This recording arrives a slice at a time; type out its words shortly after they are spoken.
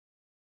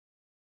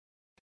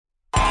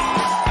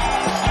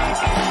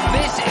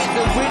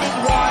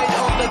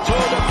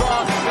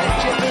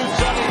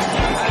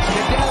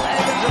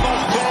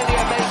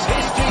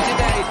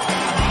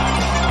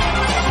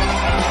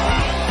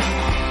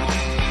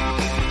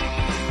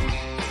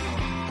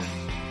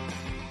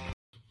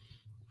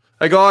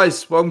Hey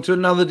guys, welcome to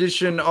another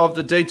edition of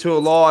the Detour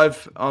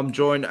Live. I'm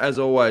joined as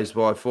always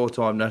by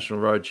four-time National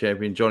Road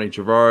Champion Johnny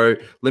Trevorrow,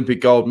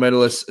 Olympic gold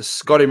medalist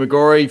Scotty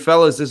McGrory.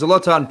 Fellas, there's a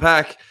lot to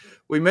unpack.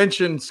 We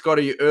mentioned,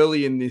 Scotty,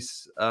 early in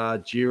this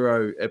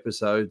Giro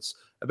episodes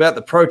about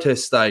the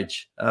protest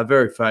stage, a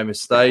very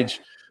famous stage.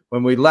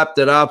 When we lapped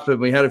it up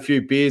and we had a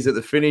few beers at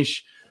the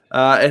finish,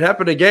 it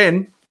happened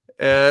again.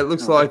 It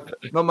looks like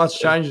not much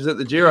changes at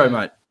the Giro,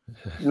 mate.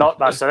 Not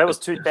much. So that was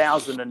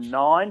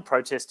 2009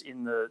 protest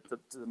in the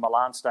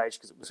Milan stage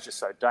because it was just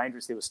so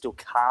dangerous. There were still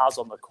cars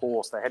on the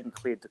course. They hadn't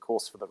cleared the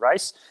course for the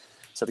race.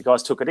 So the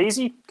guys took it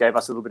easy, gave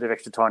us a little bit of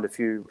extra time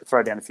to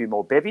throw down a few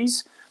more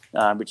bevies,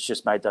 which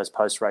just made those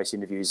post-race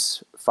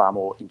interviews far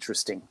more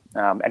interesting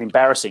and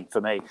embarrassing for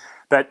me.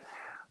 But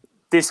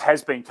this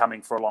has been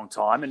coming for a long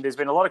time, and there's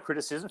been a lot of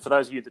criticism. For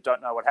those of you that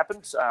don't know what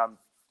happened,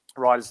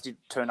 riders did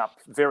turn up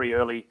very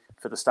early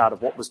for the start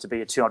of what was to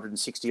be a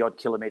 260-odd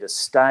kilometre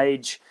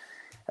stage.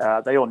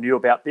 They all knew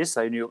about this.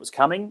 They knew it was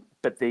coming.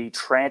 But the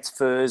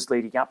transfers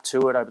leading up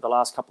to it over the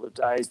last couple of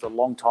days, the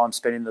long time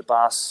spent in the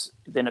bus,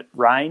 then it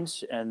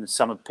rained, and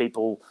some of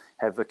people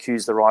have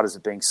accused the riders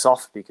of being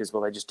soft because,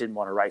 well, they just didn't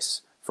want to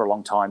race for a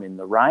long time in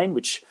the rain,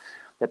 which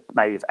that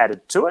may have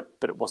added to it,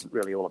 but it wasn't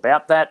really all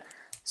about that.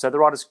 So the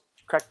riders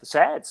cracked the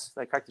sads.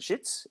 They cracked the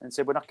shits and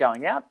said, we're not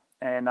going out.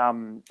 And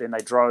then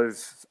they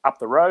drove up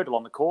the road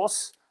along the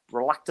course.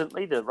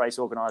 Reluctantly, the race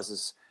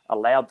organisers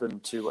allowed them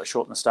to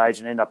shorten the stage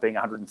and end up being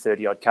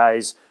 130 odd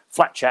Ks,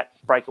 flat chat,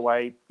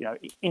 breakaway,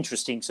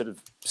 interesting sort of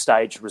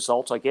stage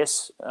result, I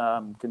guess,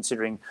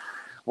 considering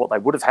what they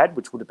would have had,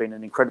 which would have been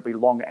an incredibly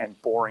long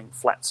and boring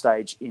flat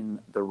stage in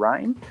the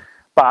rain.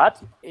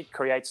 But it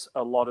creates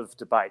a lot of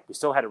debate. We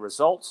still had a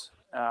result.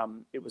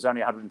 It was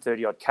only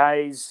 130 odd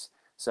Ks.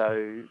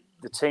 So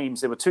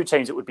there were two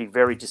teams that would be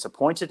very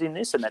disappointed in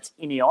this, and that's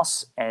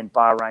Ineos and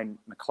Bahrain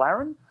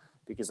McLaren,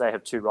 because they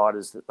have two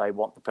riders that they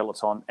want the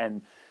peloton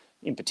and,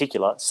 in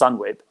particular,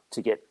 Sunweb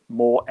to get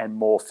more and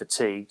more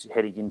fatigued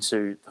heading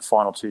into the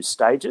final two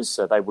stages.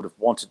 So they would have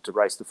wanted to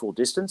race the full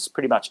distance.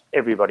 Pretty much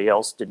everybody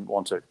else didn't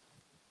want to.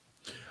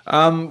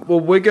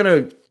 Well, we're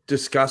going to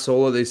discuss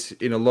all of this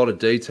in a lot of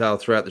detail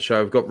throughout the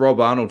show. We've got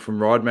Rob Arnold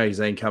from Ride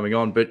Magazine coming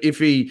on. But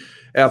if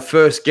our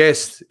first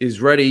guest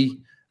is ready,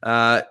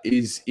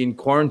 is in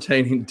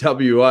quarantine in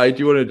WA, do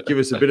you want to give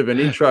us a bit of an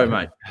intro,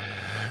 mate?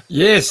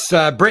 Yes,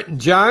 Brenton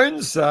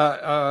Jones,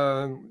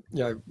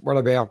 one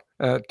of our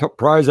top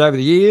pros over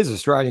the years,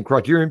 Australian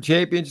Criterium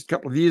champion just a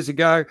couple of years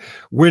ago,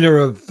 winner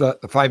of the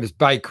famous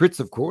Bay Crits,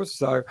 of course.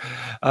 So,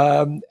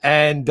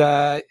 and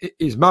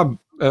his mum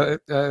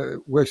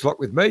works a lot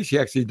with me. She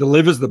actually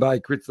delivers the Bay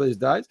Crits these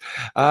days.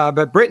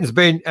 But Brenton's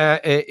been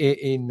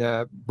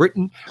in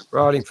Britain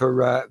riding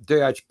for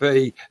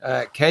DHB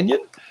Canyon,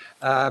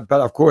 but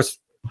of course,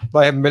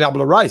 they haven't been able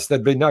to race.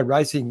 There'd been no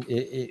racing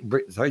in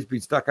Britain, so he's been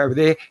stuck over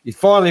there. He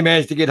finally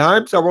managed to get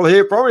home, so we'll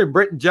hear from him.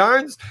 Brenton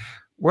Jones,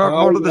 welcome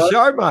onto the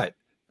show, mate.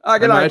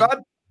 G'day,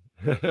 bud.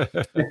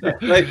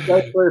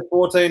 Day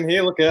 14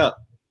 here, look out.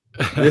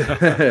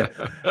 How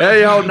are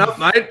you holding up,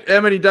 mate?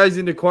 How many days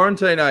into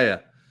quarantine are you?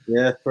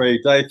 Yeah,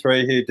 day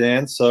three here,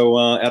 Dan. So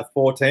out of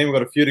 14, we've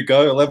got a few to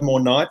go, 11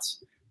 more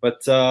nights.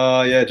 But,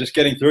 just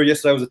getting through.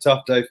 Yesterday was a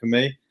tough day for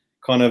me,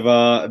 kind of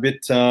a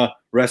bit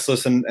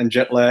restless and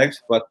jet lagged,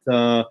 but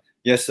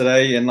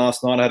yesterday and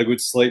last night I had a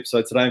good sleep,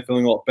 so today I'm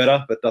feeling a lot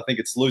better. But I think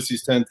it's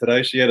Lucy's turn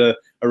today. She had a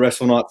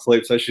restful night's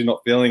sleep, so she's not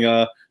feeling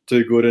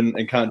too good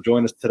and can't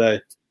join us today.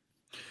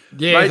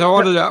 Yeah, so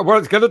I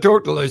was going to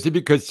talk to Lucy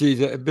because she's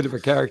a bit of a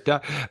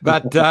character,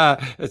 but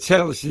it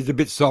sounds like she's a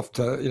bit soft,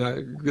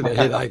 with a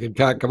headache and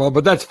can't come on,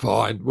 but that's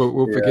fine.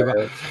 We'll forgive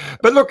her.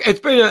 But look, it's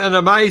been an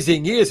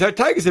amazing year, so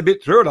take us a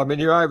bit through it. I mean,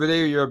 you're over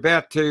there, you're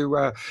about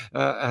to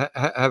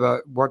have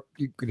what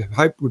you could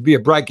hope would be a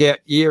breakout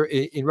year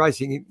in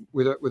racing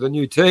with a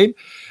new team,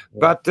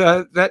 but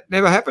that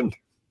never happened.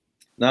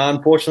 No,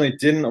 unfortunately it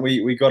didn't.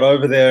 We got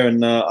over there,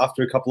 and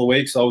after a couple of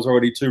weeks, I was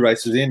already 2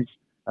 races in.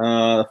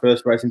 The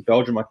first race in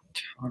Belgium, I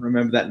can't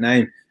remember that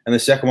name, and the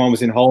second one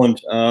was in Holland,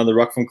 the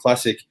Ruckfon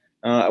Classic.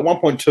 At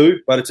 1.2,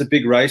 but it's a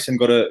big race and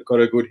got a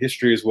good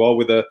history as well,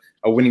 with a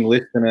winning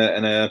list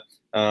and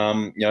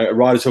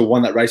riders who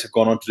won that race have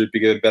gone on to do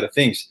bigger and better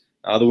things.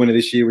 The winner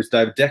this year was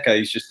David Decker.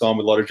 He's just signed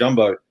with Lotto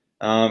Jumbo,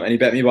 and he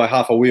bet me by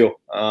half a wheel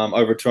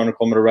over a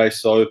 200-kilometre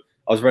race. So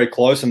I was very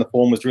close, and the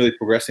form was really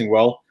progressing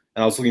well,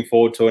 and I was looking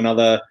forward to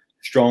another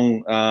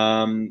strong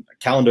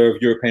calendar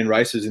of European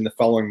races in the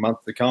following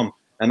month to come.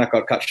 And that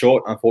got cut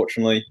short,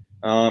 unfortunately.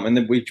 And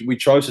then we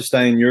chose to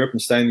stay in Europe and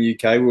stay in the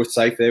UK. We were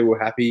safe there. We were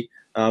happy.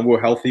 We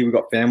were healthy. We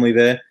got family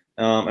there.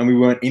 And we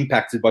weren't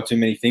impacted by too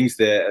many things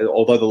there.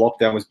 Although the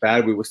lockdown was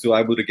bad, we were still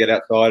able to get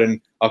outside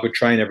and I could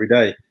train every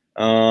day.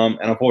 And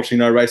unfortunately,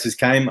 no races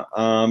came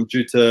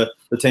due to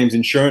the team's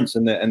insurance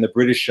and the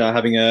British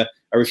having a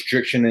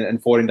restriction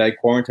and 14-day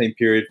quarantine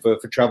period for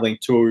travelling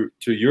to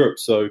Europe.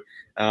 So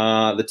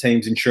the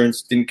team's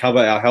insurance didn't cover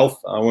our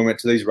health when we went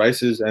to these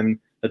races, and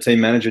the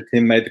team manager,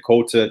 Tim, made the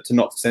call to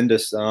not send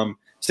us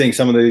seeing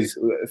some of these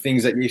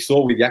things that you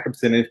saw with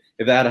Jakobsen. If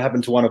that had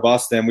happened to one of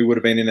us, then we would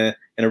have been in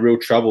a real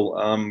trouble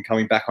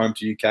coming back home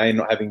to UK and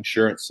not having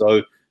insurance.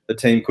 So the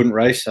team couldn't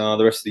race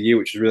the rest of the year,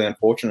 which is really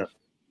unfortunate.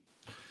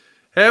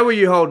 How were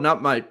you holding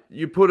up, mate?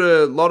 You put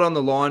a lot on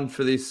the line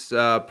for this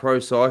pro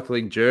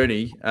cycling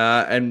journey,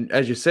 and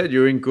as you said,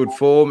 you're in good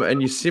form, and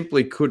you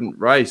simply couldn't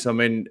race. I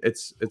mean,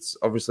 it's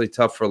obviously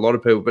tough for a lot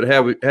of people, but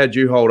how'd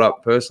you hold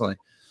up personally?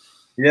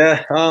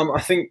 Yeah,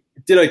 I think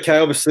did okay.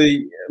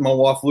 Obviously, my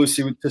wife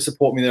Lucy would to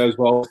support me there as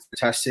well.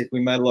 Fantastic. We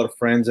made a lot of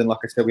friends, and like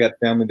I said, we had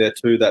family there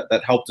too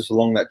that helped us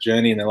along that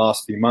journey in the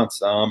last few months.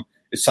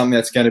 It's something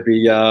that's going to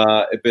be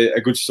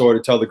a good story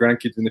to tell the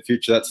grandkids in the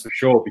future. That's for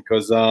sure,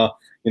 because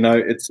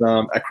it's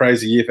a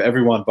crazy year for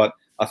everyone. But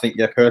I think,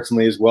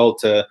 personally as well,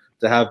 to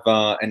have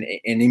an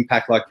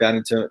impact like that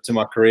into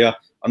my career.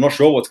 I'm not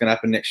sure what's going to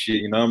happen next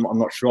year. I'm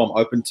not sure. I'm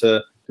open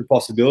to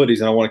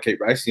possibilities, and I want to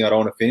keep racing. I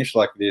don't want to finish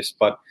like this,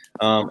 but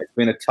it's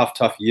been a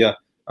tough year.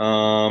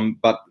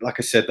 But like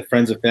I said, the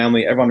friends and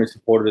family, everyone who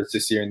supported us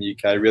this year in the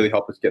UK really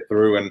helped us get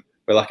through, and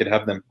we're lucky to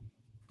have them.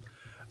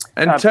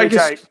 And take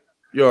us.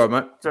 You're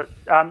right, mate. So,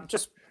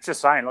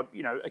 just saying,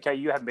 okay,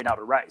 you haven't been able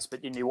to race,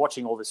 but you're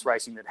watching all this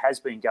racing that has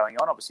been going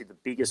on. Obviously, the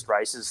biggest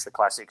races, the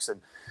classics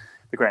and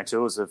the Grand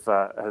Tours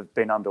have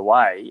been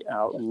underway.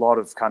 A lot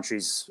of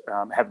countries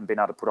haven't been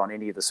able to put on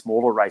any of the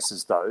smaller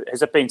races, though.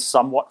 Has it been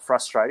somewhat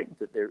frustrating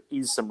that there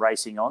is some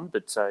racing on,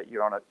 but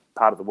you're on a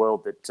part of the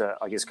world that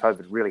I guess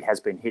COVID really has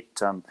been hit,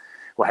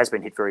 has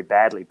been hit very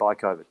badly by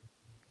COVID?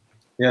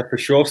 Yeah, for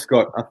sure,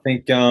 Scott. I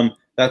think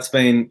that's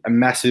been a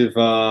massive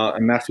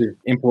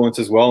influence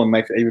as well, and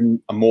makes it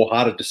even more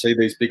harder to see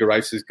these bigger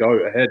races go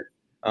ahead.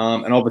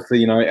 And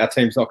obviously, our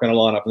team's not going to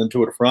line up in the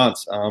Tour de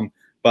France.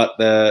 But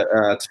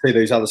to see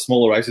these other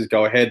smaller races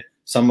go ahead,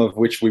 some of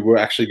which we were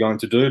actually going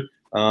to do.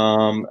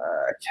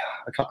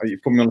 You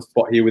put me on the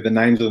spot here with the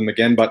names of them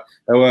again, but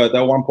they were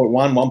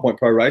 1.1 point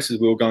pro races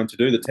we were going to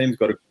do. The team's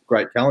got a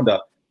great calendar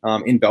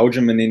in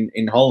Belgium and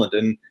in Holland,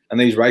 and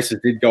these races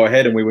did go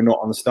ahead, and we were not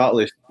on the start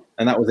list.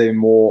 And that was even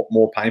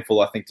more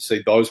painful, I think, to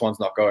see those ones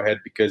not go ahead,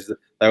 because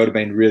they would have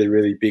been really,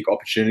 really big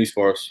opportunities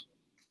for us.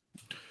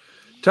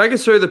 Take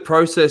us through the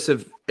process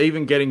of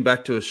even getting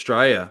back to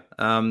Australia.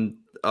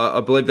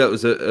 I believe that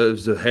was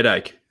a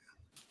headache.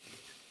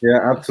 Yeah,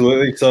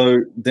 absolutely.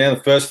 So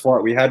the first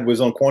flight we had was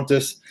on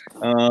Qantas.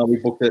 We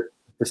booked it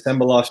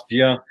December last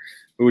year.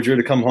 We were due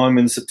to come home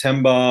in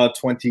September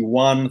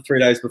 21, 3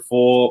 days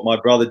before my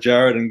brother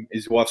Jared and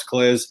his wife's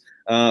Claire's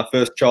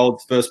first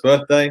child's first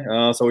birthday.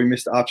 So we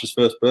missed Archer's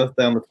first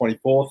birthday on the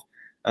 24th.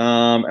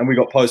 And we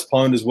got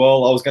postponed as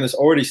well. I was going to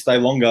already stay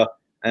longer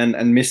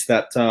and miss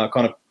that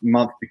kind of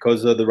month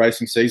because of the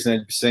racing season. As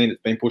you've seen,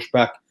 it's been pushed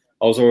back.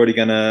 I was already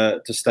going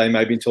to stay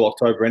maybe until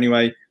October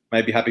anyway.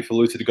 Maybe happy for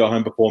Lucy to go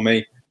home before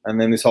me. And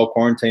then this whole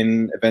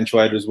quarantine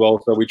eventuated as well.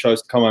 So we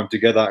chose to come home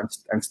together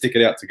and stick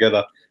it out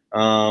together.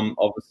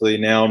 Obviously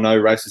now no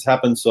races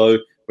happen. So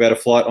we had a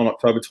flight on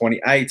October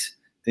 28th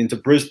into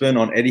Brisbane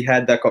on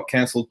Etihad. That got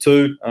cancelled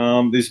too.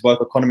 These are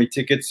both economy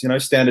tickets,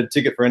 standard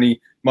ticket for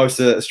most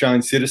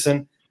Australian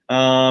citizen.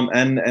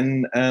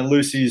 And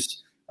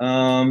Lucy's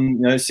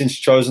since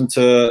chosen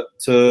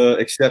to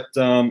accept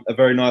a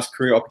very nice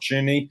career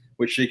opportunity,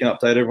 which she can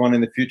update everyone in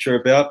the future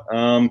about.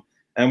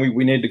 And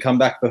we need to come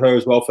back for her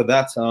as well for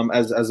that,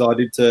 as I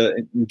did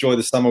to enjoy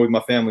the summer with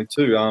my family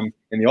too,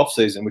 in the off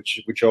season,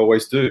 which I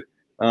always do.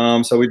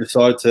 So we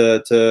decided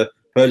to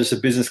purchase a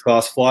business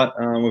class flight.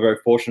 We're very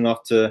fortunate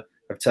enough to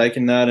have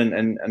taken that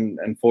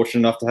and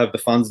fortunate enough to have the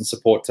funds and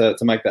support to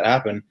make that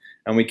happen.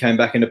 And we came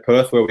back into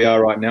Perth, where we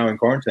are right now in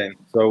quarantine.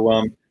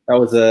 So that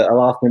was a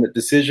last minute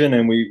decision,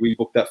 and we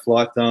booked that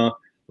flight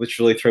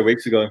literally 3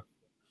 weeks ago.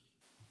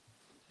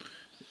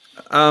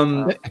 I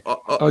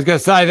was going to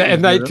say that,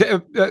 and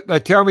they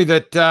tell me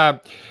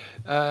that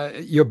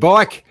your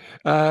bike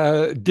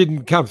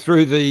didn't come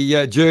through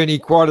the journey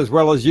quite as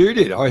well as you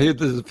did. I heard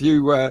there's a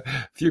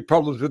few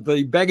problems with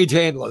the baggage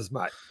handlers,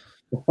 mate.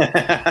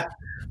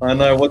 I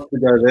know what's to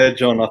go there,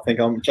 John. I think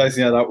I'm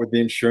chasing that up with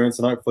the insurance,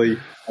 and hopefully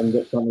I can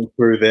get something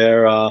through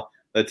there.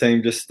 The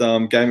team just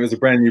gave me, it was a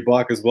brand new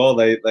bike as well.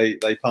 They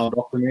palmed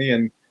off to me,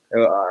 and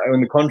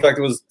in the contract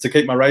it was to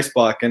keep my race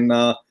bike, and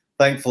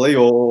thankfully,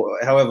 or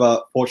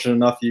however fortunate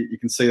enough you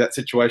can see that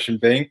situation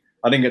being,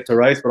 I didn't get to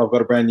race, but I've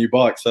got a brand new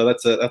bike, so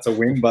that's a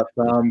win. But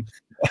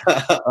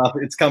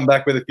it's come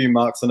back with a few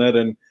marks on it,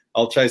 and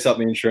I'll chase up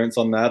the insurance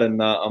on that.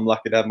 And I'm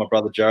lucky to have my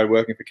brother Jared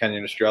working for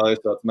Canyon Australia,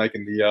 so it's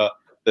making the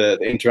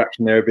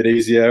interaction there a bit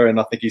easier. And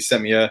I think he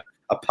sent me a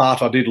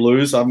part I did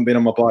lose. I haven't been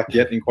on my bike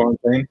yet in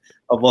quarantine.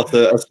 I've lost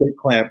a seat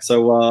clamp,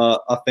 so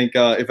I think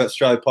if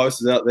Australia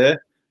Post is out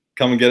there,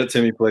 come and get it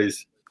to me,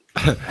 please.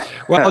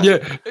 Well,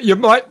 you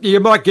might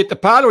get the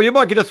part, or you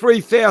might get a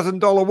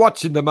 $3,000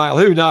 watch in the mail.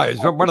 Who knows?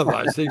 One of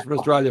those things from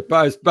Australia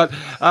Post. But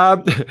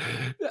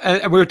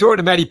and we were talking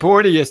to Matty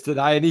Pointer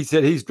yesterday, and he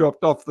said he's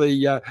dropped off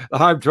the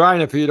home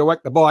trainer for you to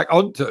whack the bike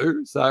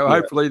onto. So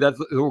hopefully that's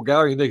all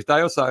going the next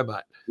day or so,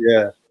 mate.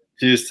 Yeah,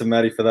 cheers to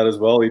Matty for that as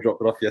well. He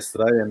dropped it off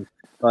yesterday, and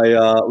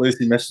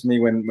Lucy messaged me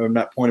when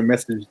Matt Pointer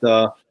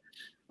messaged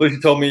Lucy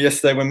told me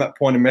yesterday when Matt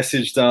Pointer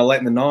messaged late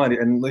in the night,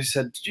 and Lucy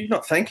said, "Did you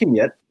not thank him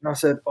yet?" And I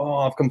said, "Oh,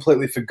 I've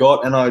completely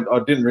forgot," and I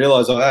didn't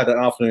realise I had an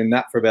afternoon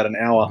nap for about an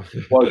hour.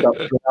 Woke up,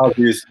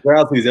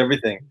 drowsy,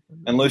 everything,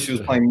 and Lucy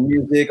was playing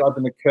music. I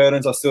opened the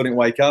curtains. I still didn't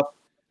wake up,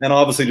 and I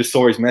obviously just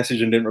saw his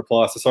message and didn't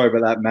reply. So sorry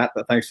about that, Matt.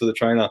 But thanks for the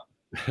trainer.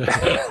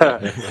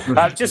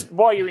 Just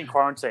while you're in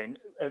quarantine,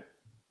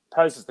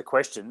 poses the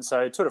question.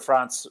 So Tour de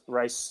France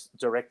race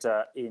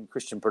director in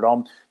Christian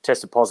Prudhomme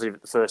tested positive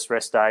at the first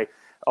rest day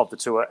of the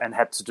tour and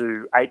had to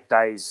do 8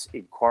 days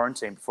in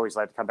quarantine before he's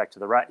allowed to come back to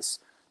the race.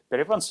 But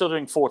everyone's still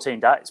doing 14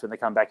 days when they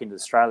come back into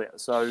Australia.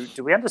 So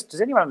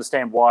does anyone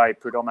understand why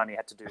Prudhomme only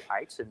had to do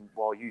 8 and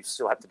while you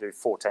still have to do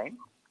 14?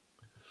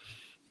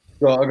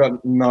 Well, I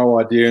got no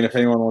idea, and if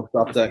anyone wants to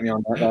update me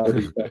on that would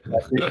be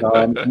fantastic.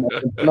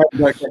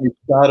 Don't get me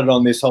started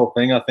on this whole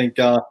thing. I think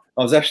I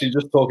was actually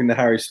just talking to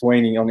Harry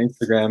Sweeney on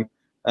Instagram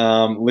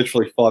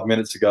literally 5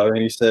 minutes ago, and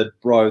he said,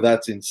 "Bro,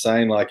 that's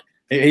insane. Like,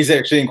 he's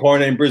actually in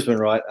quarantine in Brisbane,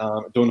 right?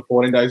 Doing the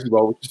 14 days as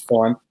well, which is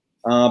fine.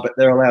 But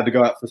they're allowed to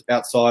go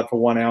outside for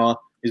 1 hour.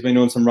 He's been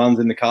doing some runs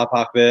in the car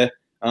park there.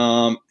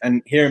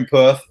 And here in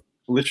Perth,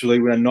 literally,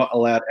 we are not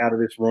allowed out of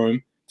this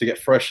room to get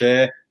fresh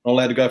air. Not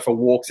allowed to go for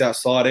walks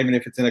outside, even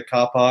if it's in a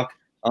car park.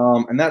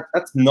 And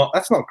that's not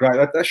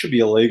great. That should be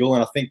illegal.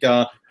 And I think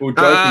we were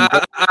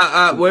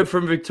joking. We're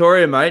from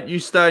Victoria, mate. You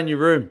stay in your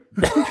room.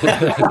 There's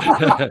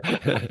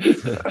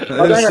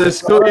the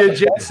school your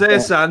jets there,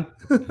 son.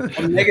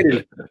 I'm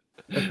negative.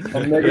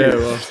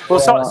 Yeah, well,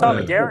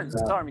 Simon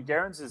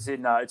Gerrans is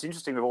in. It's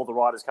interesting with all the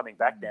riders coming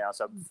back now.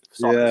 So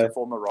Simon's a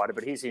former rider,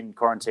 but he's in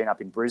quarantine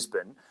up in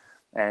Brisbane,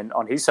 and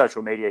on his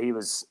social media, he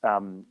was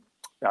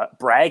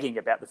bragging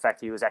about the fact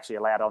that he was actually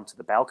allowed onto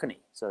the balcony,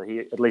 so he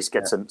at least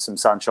gets some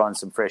sunshine,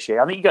 some fresh air.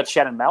 I think you got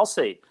Shannon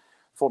Malseed,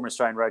 former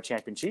Australian road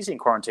champion. She's in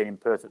quarantine in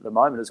Perth at the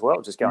moment as well,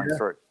 just going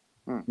through.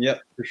 Yeah,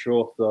 for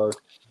sure. So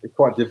it's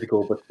quite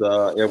difficult, but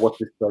watch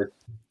this space.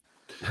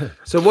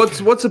 So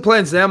what's the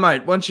plans now,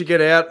 mate? Once you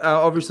get out,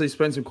 obviously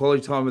spend some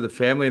quality time with the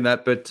family and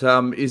that, but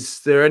is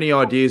there any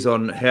ideas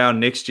on how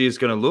next year's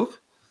going to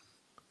look?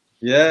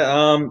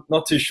 Yeah,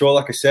 not too sure.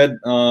 Like I said,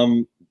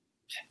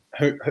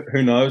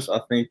 who knows? I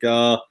think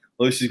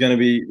Lucy's going to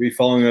be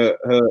following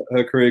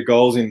her career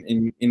goals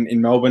in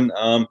Melbourne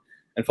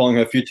and following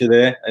her future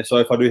there. And so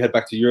if I do head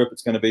back to Europe,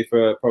 it's going to be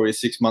for probably a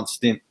 6-month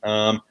stint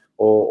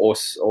or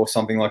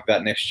something like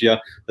that next year.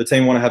 The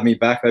team want to have me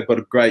back. They've got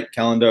a great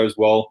calendar as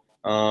well,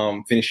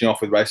 finishing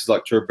off with races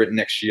like Tour of Britain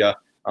next year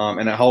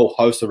and a whole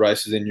host of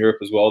races in Europe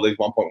as well, these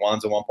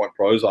 1.1s and 1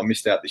 Pros I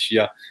missed out this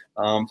year.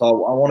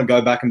 So I want to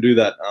go back and do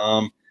that.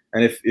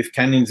 And if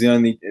Canyon's the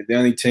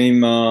only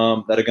team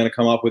that are going to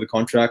come up with a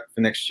contract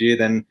for next year,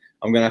 then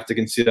I'm going to have to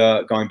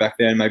consider going back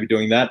there and maybe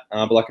doing that.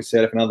 But like I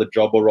said, if another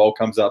job or role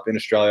comes up in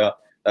Australia,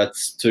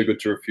 that's too good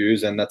to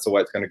refuse, and that's the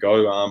way it's going to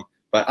go.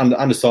 But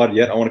undecided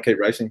yet. I want to keep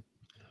racing.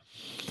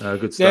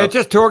 Good stuff. Yeah,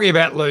 just talking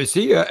about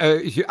Lucy,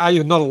 are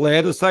you not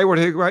allowed to say what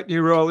her great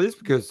new role is?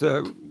 Because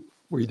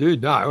we do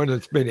know, and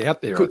it's been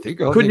out there, I think.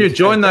 Couldn't you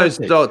join those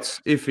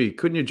dots, Iffy?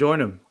 Couldn't you join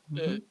them?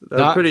 They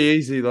were pretty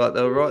easy, like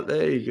they were right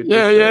there. You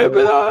could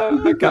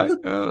but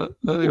okay.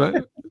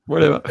 Anyway,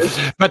 whatever.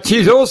 But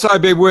she's also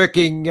been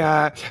working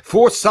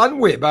for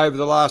Sunweb over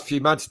the last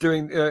few months,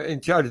 doing in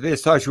charge of their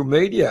social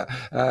media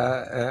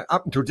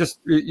up until just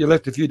you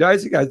left a few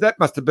days ago. That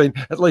must have been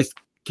at least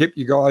kept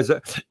you guys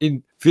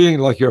in feeling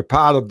like you're a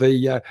part of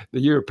the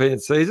European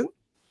season.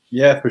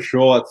 Yeah, for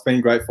sure. It's been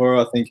great for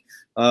her. I think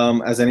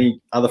as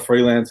any other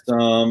freelance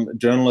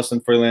journalist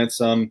and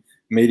freelance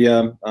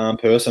media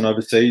person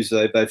overseas,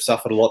 they've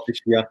suffered a lot this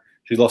year.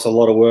 She's lost a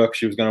lot of work.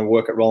 She was going to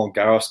work at Roland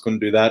Garros, couldn't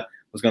do that.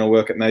 Was going to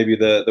work at maybe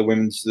the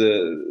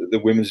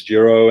women's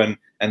Giro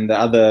and the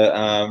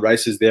other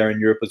races there in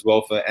Europe as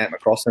well for Ant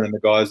McCrossan and the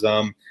guys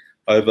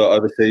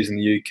overseas in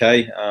the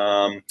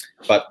UK.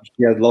 But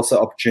she had lots of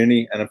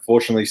opportunity, and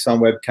unfortunately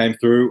Sunweb came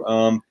through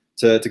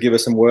to give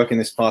us some work in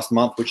this past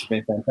month, which has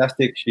been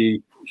fantastic.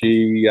 She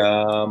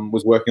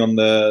was working on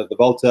the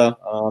Volta,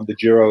 the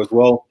Giro as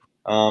well,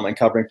 and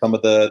covering some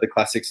of the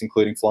classics,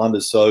 including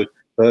Flanders. So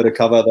for her to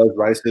cover those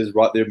races,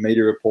 write their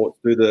media reports,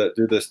 do the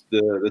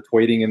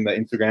tweeting and the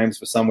Instagrams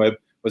for Sunweb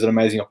was an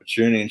amazing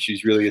opportunity, and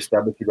she's really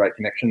established a great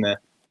connection there.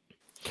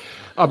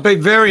 I've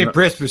been very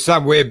impressed with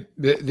Sunweb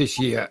this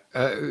year.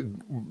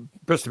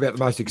 Just about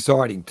the most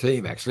exciting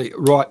team, actually,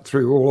 right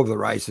through all of the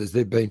races.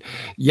 They've been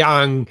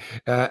young,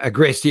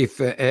 aggressive,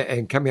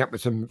 and coming up with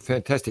some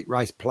fantastic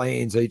race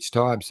plans each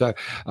time. So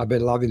I've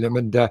been loving them,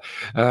 and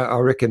I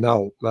reckon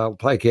they'll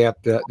take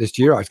out this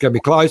Giro. It's going to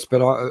be close,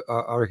 but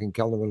I reckon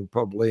Cullen will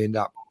probably end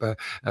up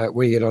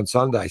winning it on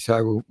Sunday.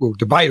 So we'll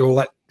debate all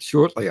that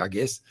shortly, I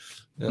guess.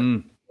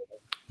 Be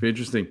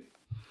interesting.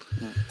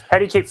 How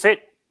do you keep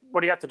fit? What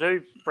do you have to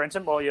do,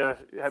 Brenton? Well,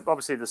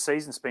 obviously the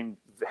season's been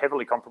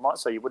heavily compromised,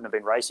 so you wouldn't have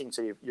been racing,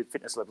 so your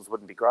fitness levels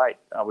wouldn't be great,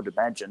 I would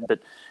imagine. But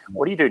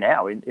what do you do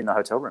now in the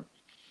hotel room?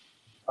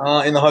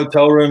 In the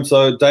hotel room,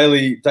 so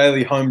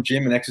daily home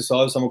gym and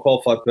exercise. I'm a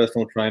qualified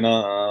personal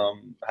trainer.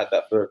 Had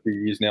that for a few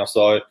years now,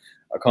 so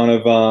I kind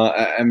of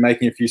am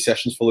making a few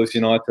sessions for Lucy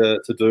and I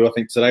to do. I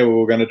think today we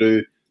were going to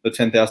do the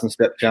 10,000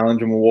 step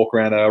challenge, and we'll walk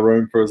around our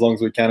room for as long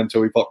as we can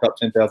until we popped up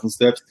 10,000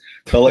 steps.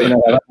 So I'll let you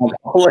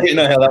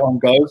know how that one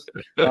goes.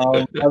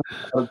 Haven't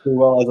started too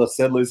well, as I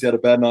said. Lucy had a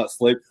bad night's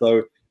sleep,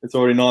 so it's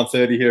already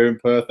 9:30 here in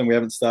Perth, and we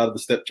haven't started the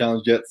step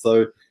challenge yet.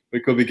 So we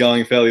could be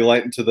going fairly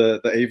late into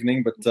the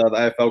evening, but the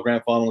AFL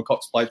Grand Final and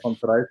Cox Plate's on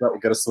today, so that will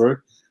get us through.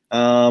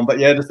 But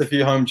yeah, just a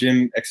few home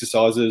gym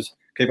exercises,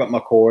 keep up my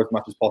core as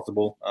much as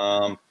possible,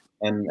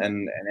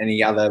 and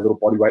any other little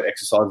bodyweight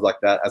exercises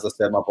like that. As I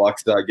said, my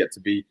bikes get to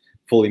be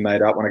fully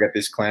made up. When I get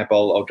this clamp,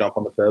 I'll jump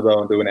on the turbo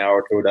and do an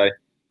hour or two a day.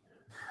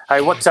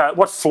 Hey,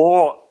 what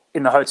floor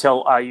in the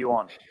hotel are you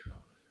on?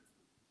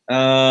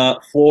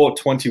 Floor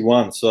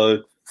 21. So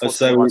let's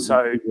say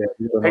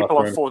people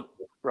on 4.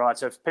 Right,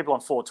 so if people on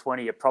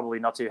 420 are probably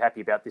not too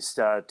happy about this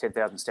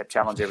 10,000 step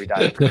challenge every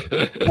day.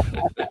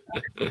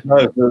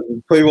 No,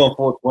 people on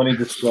 420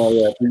 just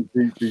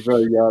be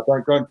very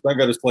don't go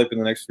to sleep in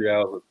the next few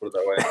hours. Let's put it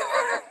that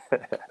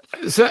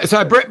way.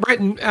 So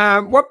Brenton,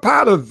 what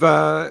part of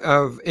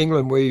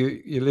England were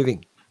you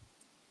living?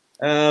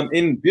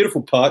 In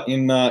beautiful part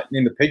in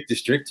the Peak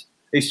District,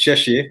 East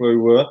Cheshire, where we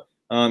were,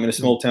 in a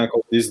small town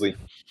called Disley.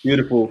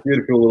 Beautiful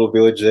little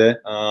village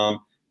there.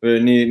 We're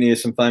near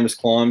some famous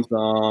climbs.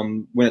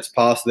 When it's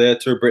past there,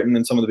 Tour of Britain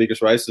and some of the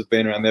biggest races have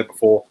been around there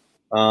before.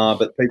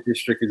 But Peak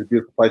District is a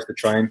beautiful place to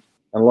train,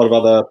 and a lot of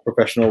other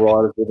professional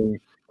riders living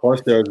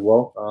close there as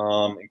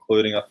well,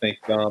 including, I think,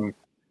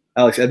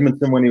 Alex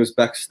Edmondson, when he was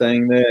back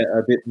staying there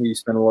a bit. He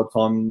spent a lot of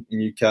time in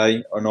the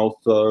UK, and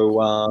also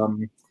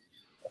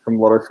from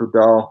Lotto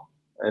Trudal,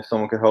 if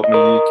someone could help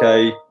me,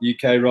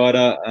 UK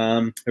rider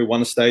who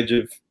won a stage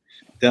of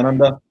Down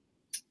Under.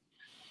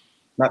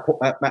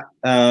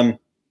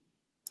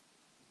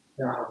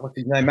 What's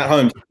his name? Matt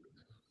Holmes.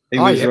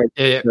 So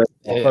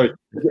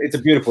it's a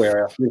beautiful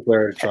area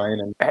to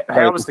train. And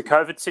how was the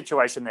COVID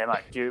situation there,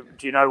 mate? Do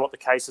you know what the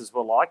cases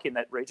were like in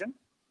that region?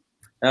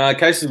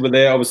 Cases were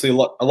there, obviously a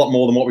lot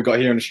more than what we got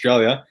here in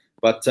Australia.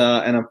 But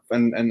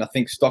and I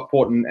think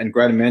Stockport and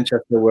Greater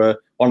Manchester were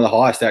one of the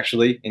highest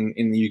actually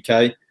in the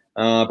UK.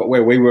 But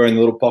where we were in the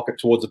little pocket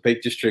towards the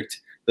Peak District,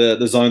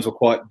 the zones were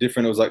quite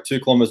different. It was like 2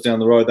 kilometres down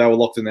the road. They were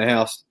locked in their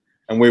house,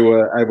 and we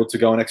were able to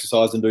go and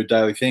exercise and do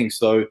daily things.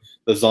 So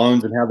the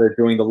zones and how they're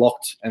doing the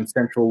locked and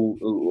central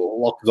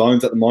locked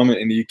zones at the moment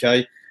in the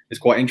UK is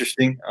quite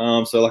interesting.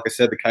 So like I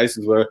said, the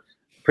cases were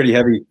pretty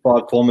heavy,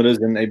 5 kilometres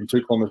and even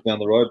 2 kilometres down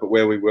the road. But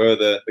where we were,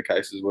 the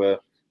cases were,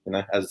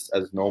 as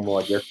normal,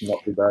 I guess,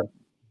 not too bad.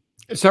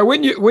 So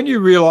when you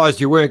realised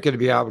you weren't going to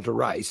be able to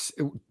race,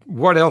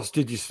 what else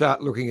did you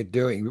start looking at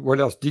doing? What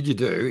else did you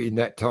do in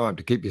that time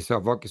to keep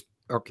yourself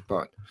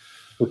occupied?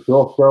 For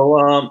sure.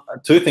 So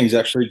 2 things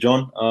actually,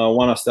 John.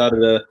 One, I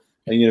started a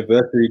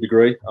university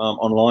degree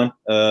online,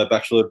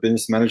 Bachelor of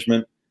Business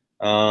Management,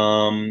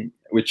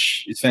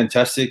 which is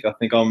fantastic. I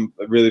think I'm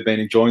really been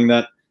enjoying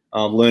that,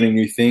 learning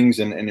new things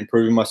and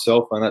improving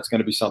myself, and that's going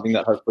to be something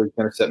that hopefully is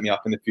going to set me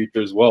up in the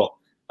future as well.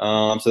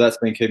 So that's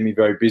been keeping me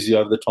very busy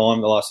over the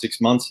last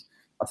 6 months.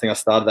 I think I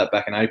started that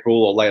back in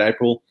April or late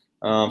April.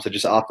 So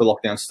just after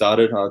lockdown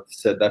started, I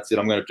said, that's it,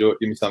 I'm going to do it.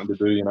 Give me something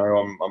to do.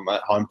 I'm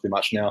at home too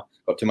much now,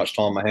 got too much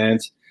time on my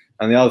hands.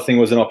 And the other thing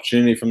was an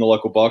opportunity from the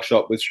local bike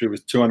shop, which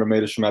was 200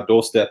 metres from our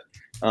doorstep.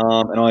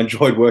 And I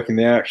enjoyed working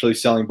there, actually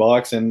selling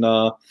bikes. And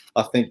I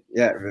think,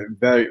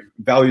 very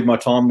valued my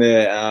time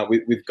there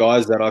with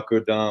guys that I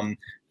could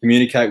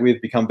communicate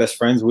with, become best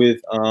friends with,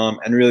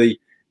 and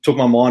really took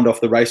my mind off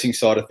the racing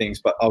side of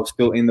things. But I was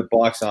still in the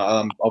bikes.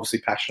 I'm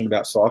obviously passionate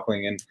about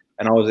cycling, and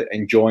I was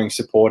enjoying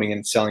supporting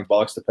and selling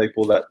bikes to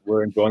people that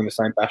were enjoying the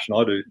same passion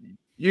I do.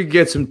 You can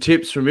get some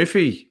tips from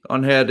Iffy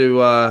on how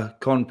to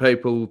con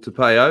people to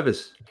pay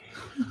overs.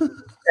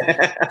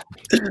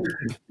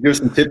 Give us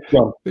some tips,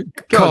 John.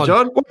 Come on,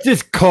 John. What's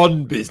this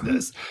con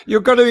business?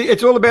 You've got to.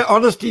 It's all about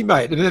honesty,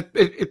 mate. And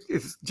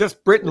it's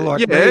just Brenton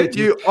like me. Yeah,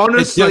 you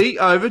honestly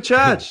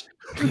overcharged.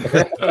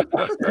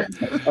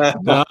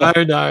 No.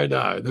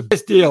 The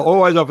best deal.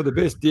 Always offer the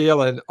best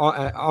deal and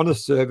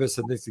honest service,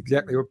 and that's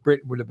exactly what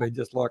Brenton would have been,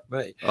 just like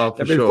me. Oh,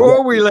 for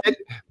before we let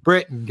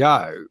Brenton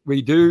go,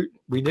 we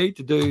need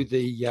to do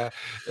the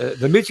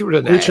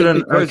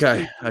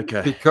Mitchelton.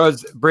 Okay.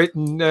 Because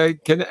Brenton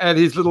can add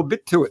his little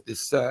bit to it.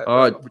 This, which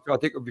I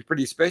think will be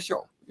pretty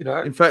special.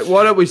 In fact,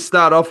 why don't we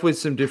start off with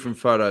some different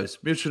photos?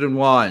 Mitchelton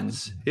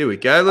wines. Here we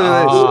go. Look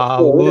at this.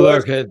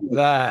 Look at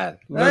that.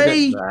 Look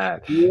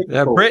at that.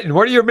 Now, Brenton,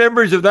 what are your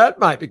memories of that,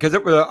 mate? Because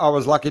I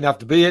was lucky enough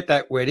to be at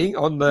that wedding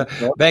on the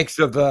banks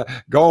of the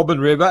Goulburn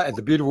River at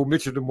the beautiful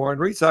Mitchelton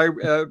Winery. So,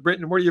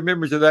 Brenton, what are your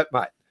memories of that,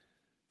 mate?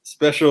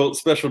 Special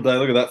day.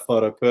 Look at that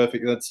photo.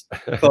 Perfect. That's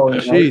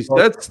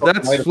that's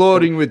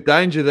flaunting with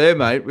danger there,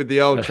 mate, with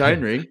the old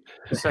chain ring.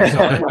 We got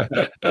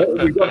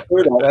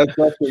through that. That's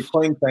actually a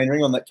clean chain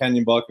ring on that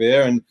Canyon bike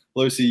there, and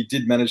Lucy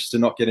did manage to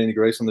not get any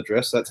grease on the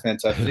dress. So that's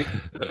fantastic.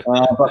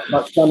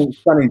 But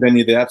stunning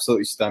venue there.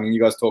 Absolutely stunning.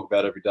 You guys talk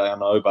about it every day, I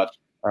know, but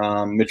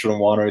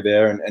Mitchelton Winery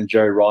there and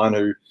Jerry Ryan,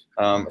 who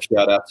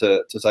shout out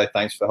to say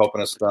thanks for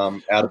helping us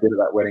out a bit of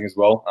that wedding as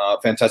well.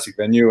 Fantastic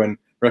venue, and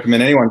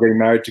recommend anyone getting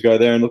married to go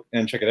there and look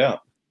and check it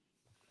out.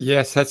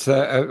 Yes, that's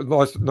a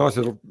nice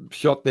little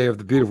shot there of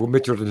the beautiful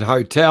Mitchelton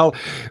Hotel,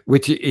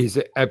 which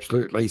is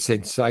absolutely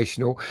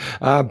sensational.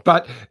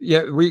 But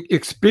yeah, we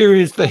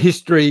experienced the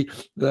history,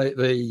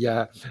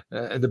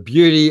 the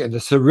beauty, and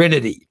the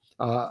serenity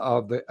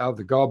of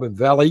the Goulburn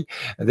Valley.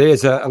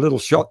 There's a little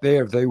shot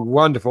there of the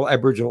wonderful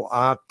Aboriginal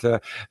art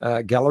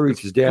gallery,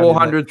 which is down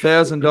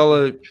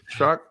 $400,000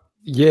 truck.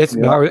 Yes,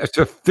 no, it's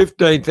a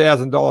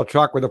 $15,000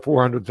 truck with a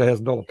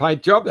 $400,000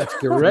 paint job. That's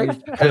correct.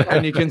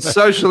 And you can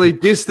socially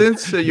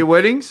distance at your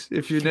weddings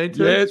if you need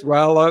to. Yes,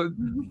 well,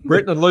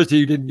 Brenton and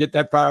Lucy didn't get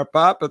that far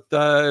apart, but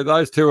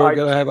those two are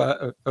going to have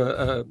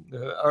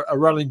a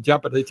running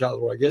jump at each other,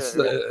 I guess.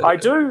 I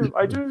do.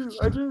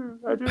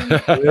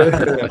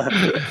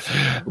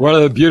 One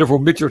of the beautiful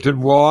Mitchelton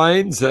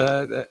wines,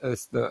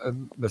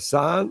 the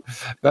Sun.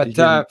 But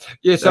so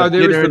there is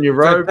a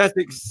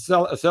fantastic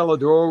cellar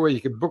door where you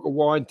can book a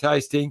wine tasting.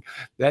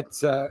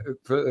 That's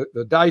for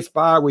the day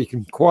spa where you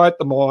can quiet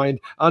the mind,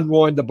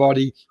 unwind the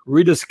body,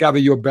 rediscover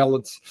your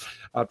balance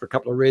after a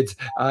couple of reds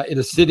in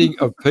a sitting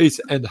of peace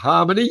and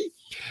harmony.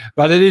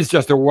 But it is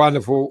just a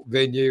wonderful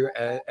venue,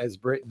 as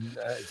Brenton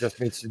just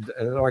mentioned,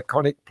 an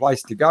iconic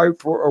place to go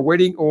for a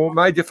wedding or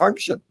major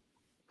function.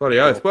 Bloody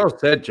oath. Well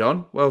said,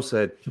 John. Well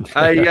said.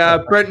 Hey,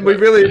 Brenton, we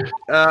really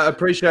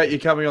appreciate you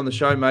coming on the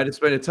show, mate. It's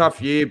been a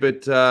tough year,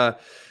 but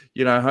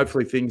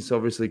hopefully things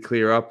obviously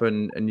clear up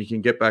and you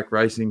can get back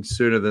racing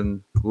sooner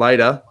than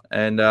later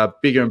and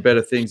bigger and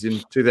better things in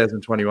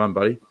 2021,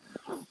 buddy.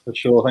 For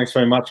sure. Thanks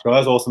very much,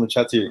 guys. Awesome to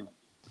chat to you.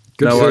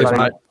 Good no worries,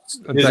 mate.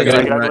 Take it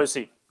easy,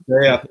 Lucy.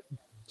 Yeah.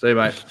 See you,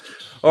 mate.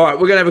 All right,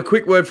 we're going to have a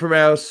quick word from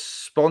our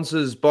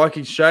sponsors, Bike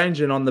Exchange,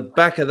 and on the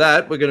back of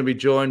that, we're going to be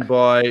joined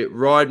by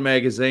Ride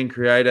Magazine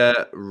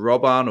creator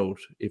Rob Arnold.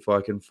 If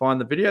I can find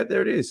the video,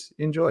 there it is.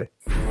 Enjoy.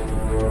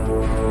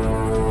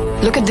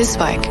 Look at this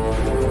bike.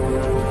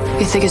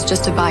 You think it's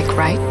just a bike,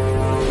 right?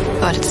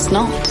 But it's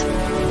not.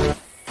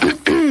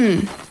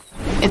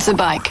 It's a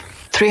bike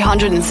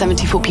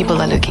 374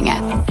 people are looking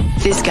at.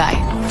 This guy,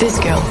 this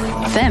girl,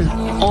 them,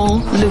 all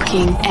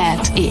looking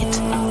at it.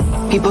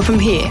 People from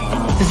here,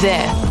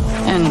 there,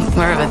 and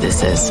wherever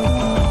this is.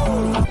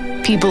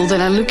 People that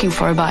are looking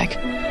for a bike.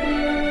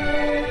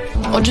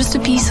 Or just a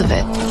piece of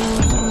it.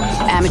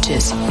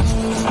 Amateurs,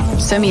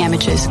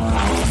 semi-amateurs,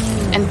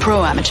 and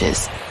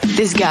pro-amateurs.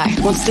 This guy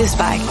wants this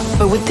bike,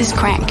 but with this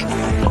crank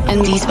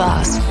and these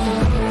bars.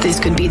 This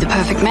could be the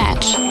perfect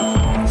match.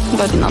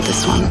 But not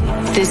this one.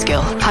 This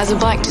girl has a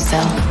bike to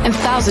sell, and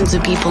thousands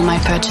of people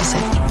might purchase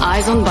it.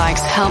 Eyes on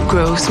Bikes help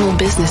grow small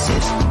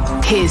businesses.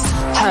 His,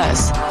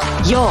 hers,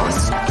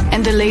 yours,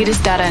 and the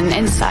latest data and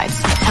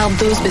insights help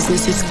those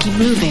businesses keep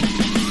moving.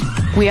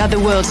 We are the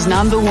world's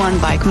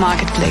 #1 bike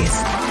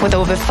marketplace, with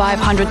over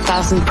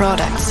 500,000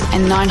 products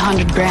and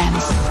 900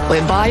 brands,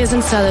 where buyers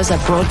and sellers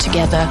are brought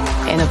together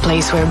in a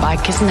place where a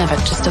bike is never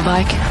just a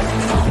bike.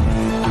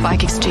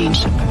 Bike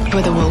Exchange,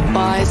 where the world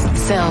buys,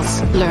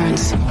 sells,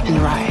 learns,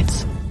 and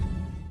rides.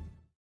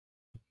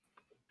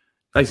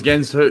 Thanks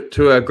again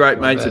to our great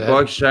mates at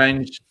Bike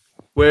Exchange.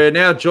 We're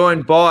now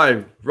joined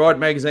by Ride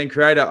Magazine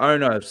creator,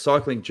 owner,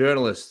 cycling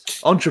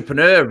journalist,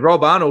 entrepreneur,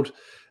 Rob Arnold.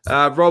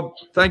 Rob,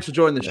 thanks for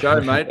joining the show,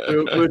 mate.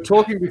 We were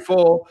talking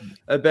before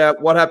about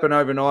what happened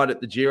overnight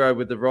at the Giro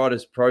with the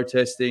riders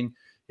protesting.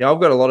 I've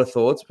got a lot of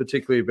thoughts,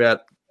 particularly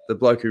about the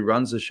bloke who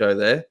runs the show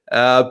there.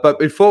 But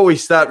before we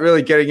start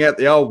really getting out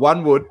the old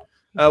one wood,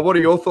 what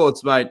are your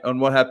thoughts, mate, on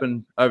what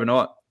happened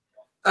overnight?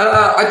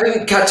 I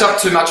didn't catch up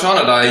too much on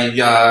it.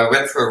 I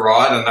went for a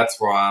ride, and that's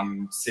why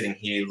I'm sitting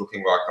here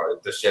looking like I'm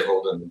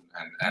dishevelled and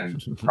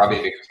grubby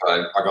because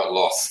I got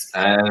lost.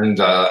 And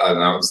I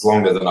know it was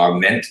longer than I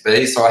meant to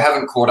be, so I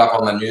haven't caught up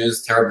on the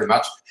news terribly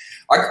much.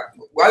 I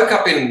woke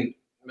up in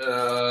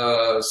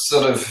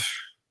sort of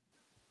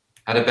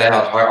at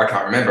about, I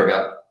can't remember,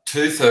 about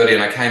 2:30,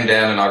 and I came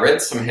down and I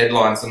read some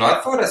headlines, and I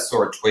thought I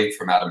saw a tweet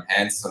from Adam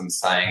Hansen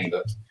saying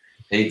that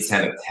he'd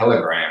sent a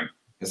telegram.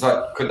 It's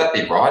like, could that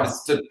be right?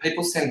 Do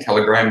people send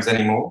telegrams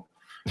anymore?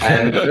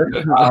 And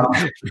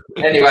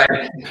anyway,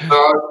 so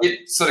I was a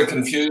bit sort of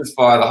confused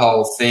by the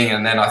whole thing,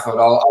 and then I thought,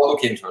 I'll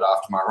look into it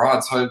after my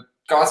ride. So,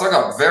 guys, I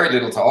got very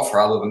little to offer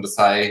other than to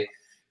say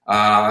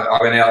I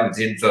went out and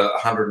did the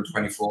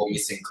 124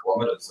 missing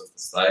kilometres of the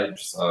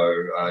stage. So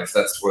if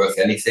that's worth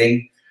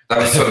anything, that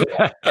was sort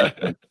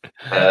of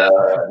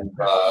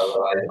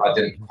I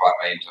didn't quite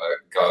mean to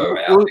go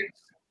out.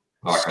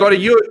 Scotty,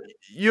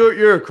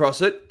 you're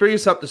across it. Bring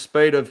us up to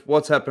speed of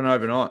what's happened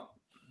overnight.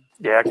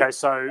 Yeah, okay.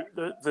 So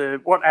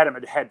what Adam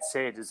had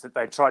said is that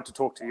they tried to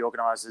talk to the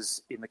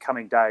organisers in the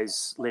coming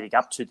days leading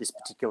up to this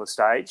particular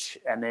stage.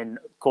 And then,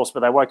 of course,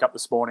 when they woke up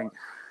this morning,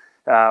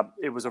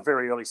 it was a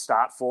very early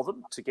start for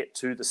them to get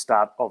to the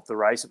start of the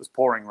race. It was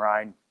pouring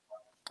rain.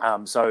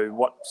 So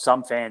what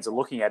some fans are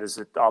looking at is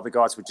that the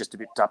guys were just a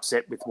bit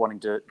upset with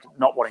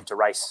not wanting to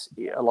race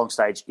along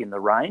stage in the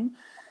rain.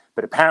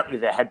 But apparently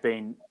there had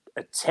been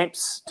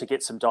attempts to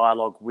get some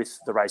dialogue with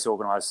the race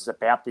organisers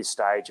about this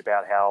stage,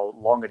 about how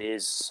long it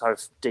is, so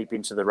deep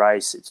into the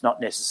race, it's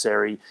not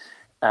necessary.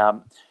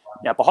 Now,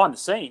 behind the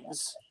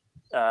scenes,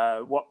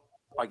 what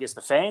I guess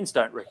the fans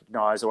don't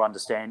recognise or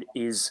understand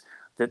is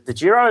that the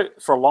Giro,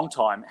 for a long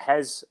time,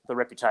 has the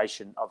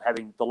reputation of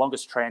having the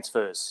longest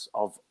transfers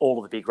of all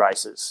of the big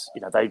races.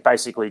 You know, they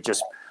basically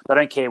they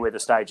don't care where the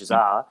stages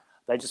are.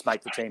 They just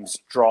make the teams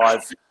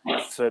drive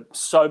for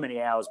so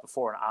many hours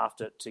before and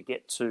after to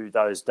get to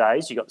those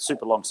days. You've got the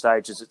super long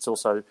stages. It's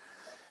also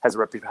has a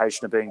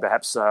reputation of being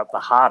perhaps the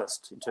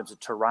hardest in terms of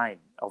terrain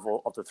of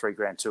the 3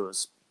 Grand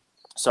Tours.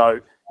 So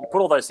you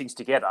put all those things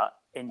together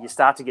and you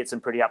start to get some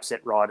pretty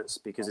upset riders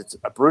because it's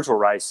a brutal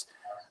race.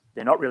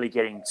 They're not really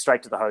getting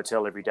straight to the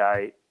hotel every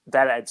day.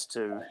 That adds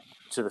to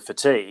the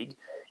fatigue.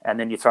 And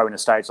then you throw in a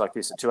stage like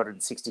this at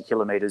 260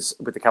 kilometres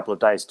with a couple of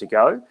days to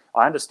go.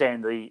 I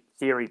understand the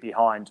theory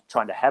behind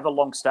trying to have a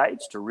long stage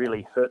to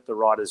really hurt the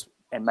riders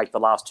and make the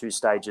last 2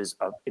 stages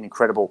an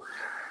incredible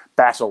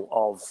battle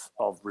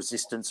of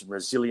resistance and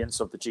resilience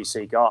of the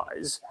GC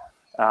guys.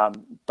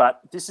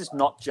 But this is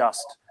not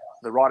just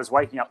the riders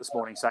waking up this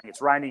morning saying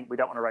it's raining, we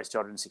don't want to race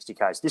 260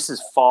 Ks. This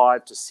is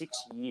 5 to 6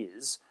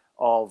 years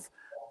of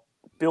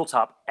built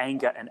up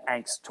anger and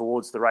angst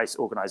towards the race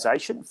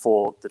organisation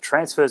for the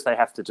transfers they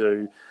have to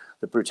do,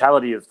 the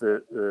brutality of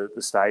the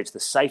stage, the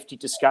safety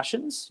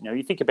discussions. You know,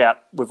 you think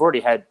about, we've already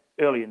had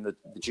early in the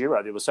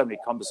Giro, there were so many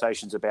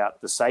conversations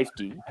about the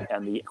safety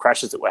and the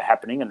crashes that were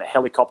happening and the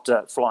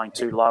helicopter flying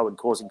too low and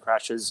causing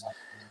crashes.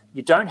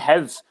 You don't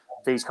have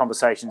these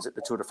conversations at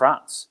the Tour de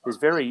France. There's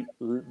very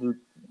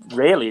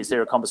rarely is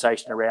there a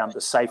conversation around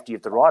the safety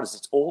of the riders.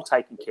 It's all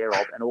taken care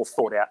of and all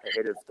thought out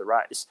ahead of the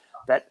race.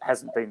 That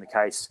hasn't been the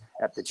case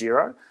at the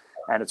Giro,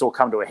 and it's all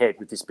come to a head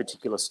with this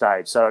particular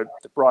stage. So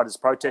the riders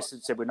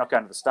protested, said, we're not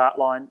going to the start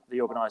line.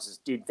 The organisers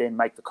did then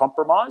make the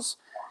compromise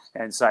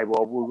and say,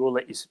 well, we'll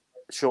let you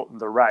shorten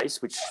the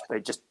race, which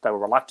they were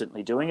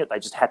reluctantly doing it. They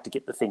just had to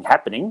get the thing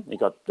happening. They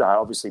got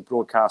obviously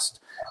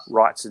broadcast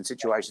rights and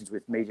situations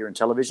with media and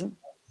television.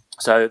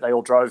 So they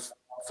all drove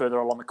further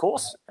along the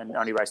course and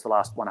only raced the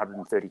last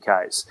 130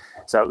 Ks.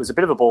 So it was a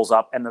bit of a balls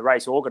up, and the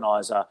race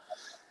organiser,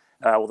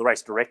 or the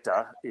race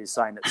director, is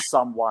saying that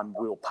someone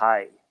will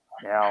pay.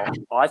 Now,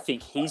 I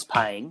think he's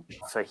paying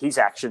for his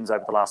actions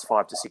over the last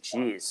 5 to 6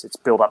 years. It's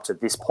built up to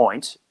this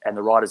point, and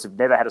the riders have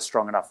never had a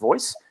strong enough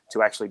voice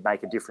to actually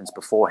make a difference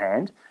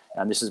beforehand.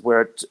 And this is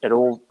where it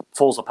all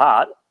falls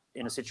apart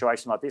in a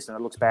situation like this, and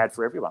it looks bad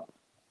for everyone.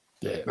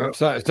 Yeah,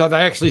 so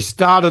they actually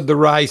started the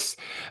race,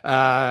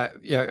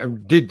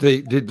 did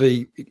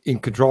the in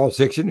control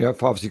section,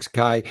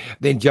 5-6K,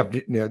 then jumped,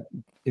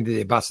 into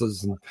their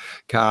buses and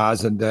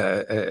cars and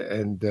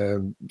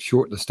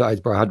shortened the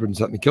stage by 100 and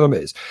something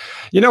kilometres.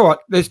 You know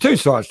what? There's 2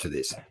 sides to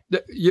this.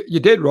 You're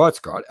dead right,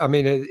 Scott. I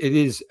mean, it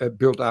is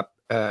built up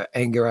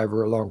anger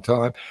over a long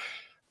time.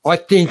 I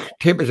think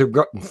tempers have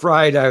gotten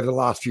frayed over the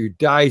last few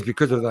days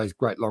because of those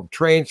great long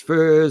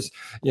transfers.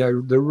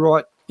 The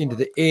right into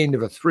the end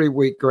of a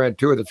 3-week Grand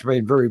Tour that's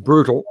been very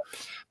brutal.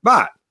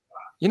 But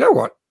you know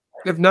what?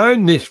 They've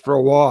known this for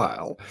a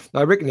while.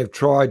 I reckon they've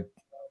tried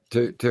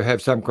to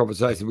have some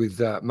conversation with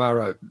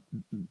Mauro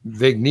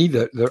Vigni,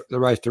 the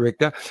race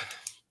director.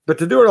 But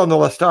to do it on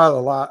the start,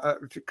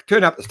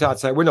 turn up the start and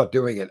say, we're not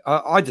doing it,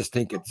 I just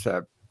think it's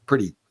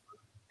pretty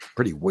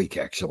weak,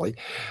 actually.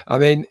 I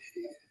mean,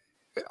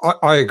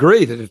 I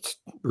agree that it's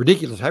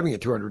ridiculous having a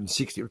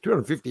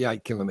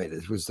 258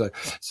 kilometres was the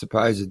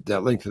supposed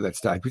length of that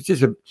stage, which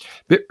is a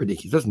bit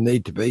ridiculous. It doesn't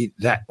need to be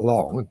that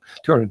long.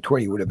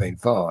 220 would have been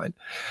fine.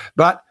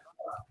 But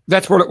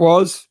that's what it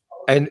was.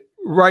 And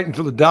wait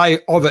until the day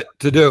of it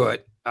to do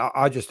it,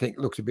 I just think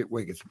it looks a bit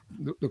weak. It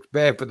looks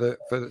bad for the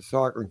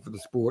cycling, for the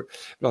sport.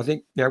 But I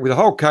think, with the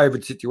whole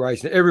COVID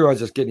situation, everyone's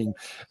just getting,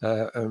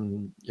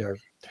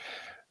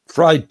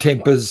 frayed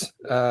tempers,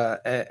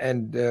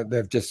 and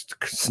they've just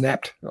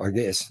snapped, I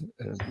guess.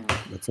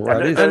 That's the way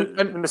it is.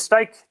 And the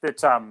mistake that,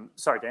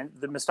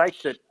 the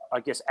mistake that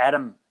I guess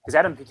Adam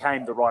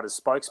became the rider's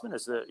spokesman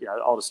as the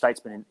older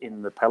statesman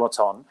in the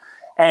peloton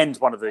and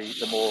one of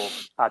the more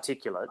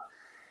articulate.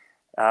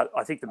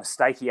 I think the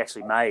mistake he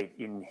actually made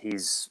in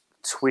his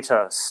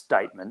Twitter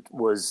statement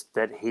was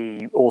that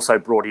he also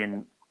brought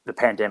in the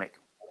pandemic,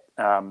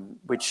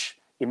 which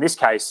in this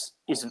case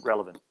isn't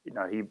relevant.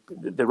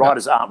 The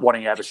riders aren't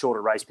wanting to have a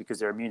shorter race because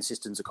their immune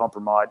systems are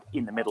compromised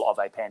in the middle of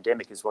a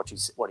pandemic, is what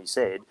he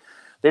said.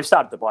 They've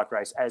started the bike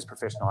race as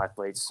professional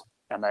athletes,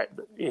 and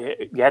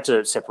you had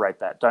to separate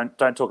that. Don't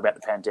talk about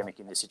the pandemic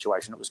in this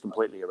situation. It was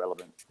completely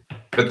irrelevant.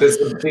 But there's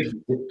a big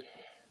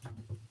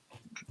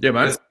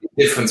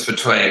difference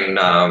between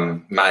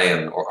May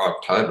and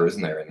October,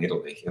 isn't there, in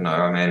Italy? I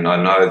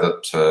know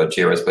that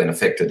Giro's been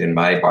affected in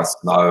May by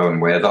snow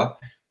and weather,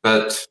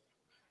 but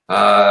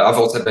I've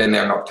also been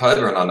there in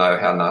October, and I know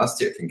how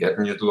nasty it can get.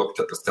 And you looked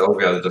at the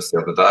Stelvio just the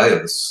other day.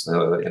 It was, they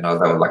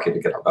were lucky to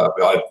get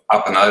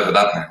up and over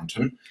that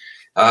mountain.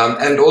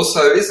 And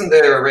also, isn't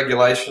there a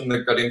regulation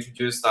that got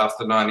introduced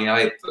after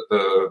 98 that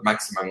the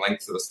maximum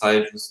length of the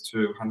stage was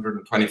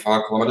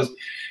 225 kilometres?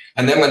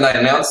 And then when they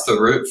announced the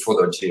route for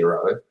the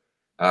Giro,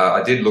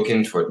 I did look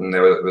into it, and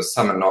there was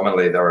some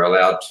anomaly. They were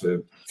allowed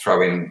to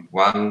throw in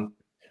 1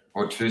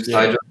 or 2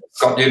 stages.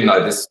 Scott, you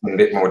know this in a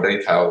bit more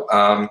detail.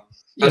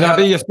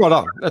 But you're spot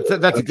on.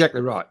 That's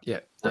exactly right. Yeah.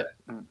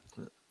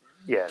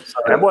 Yeah.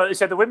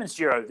 So the women's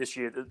Giro this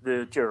year,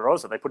 the Giro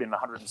Rosa, they put in a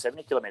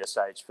 170-kilometre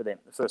stage for them.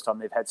 The first time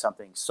they've had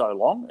something so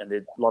long, and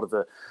a lot of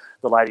the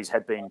ladies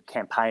had been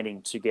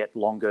campaigning to get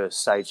longer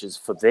stages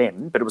for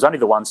them, but it was only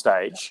the one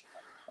stage.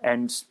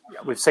 And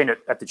we've seen it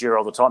at the Giro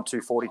all the time,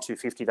 240,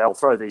 250, they'll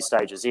throw these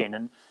stages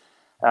in.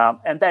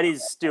 And that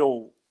is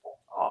still,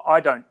 I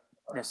don't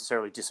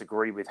necessarily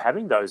disagree with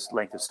having those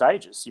length of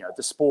stages.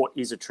 The sport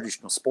is a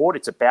traditional sport.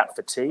 It's about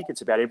fatigue.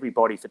 It's about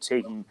everybody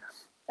fatiguing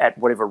at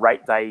whatever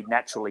rate they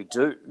naturally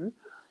do.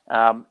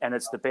 And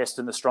it's the best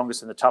and the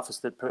strongest and the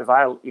toughest that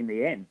prevail in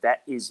the end.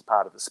 That is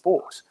part of the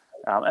sport.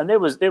 And there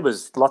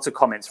was lots of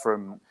comments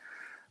from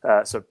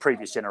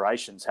previous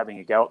generations having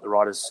a go at the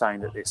riders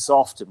saying that they're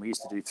soft, and we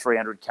used to do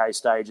 300k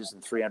stages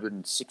and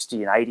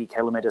 360 and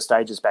 80-kilometre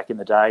stages back in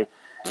the day.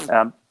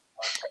 And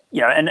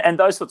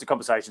those sorts of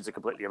conversations are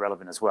completely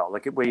irrelevant as well.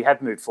 Like, we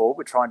have moved forward.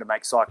 We're trying to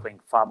make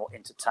cycling far more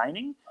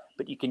entertaining,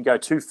 but you can go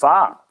too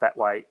far that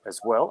way as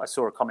well. I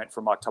saw a comment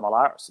from Mike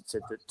Tomalaris. It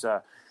said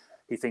that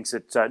he thinks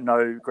that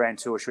no Grand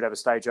Tour should have a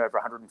stage over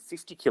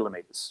 150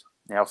 kilometres.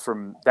 Now,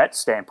 from that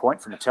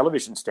standpoint, from a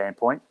television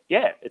standpoint,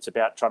 yeah, it's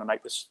about trying to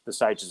make the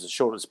stages as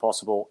short as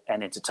possible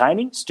and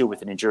entertaining, still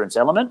with an endurance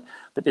element.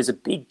 But there's a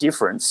big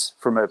difference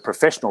from a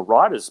professional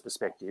rider's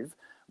perspective.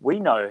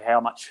 We know how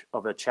much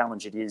of a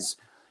challenge it is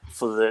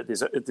for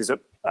there's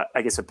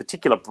a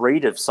particular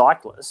breed of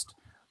cyclist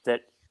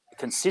that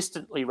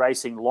consistently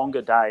racing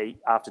longer day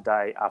after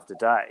day after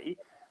day,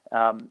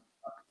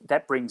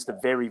 that brings the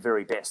very,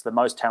 very best, the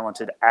most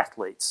talented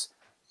athletes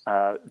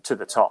to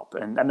the top.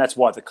 And that's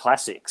why the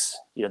classics,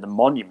 the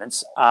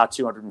monuments are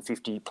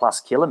 250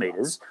 plus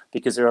kilometres,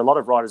 because there are a lot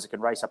of riders that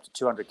can race up to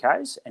 200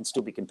 Ks and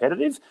still be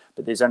competitive,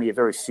 but there's only a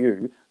very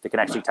few that can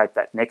actually take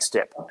that next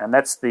step. And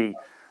that's the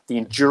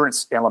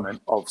endurance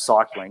element of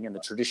cycling and the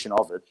tradition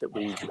of it that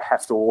we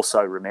have to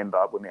also remember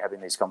when we're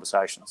having these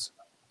conversations.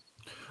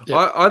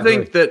 Yeah, I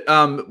think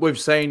that we've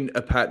seen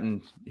a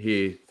pattern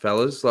here,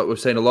 fellas. Like, we've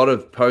seen a lot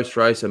of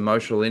post-race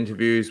emotional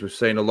interviews. We've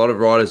seen a lot of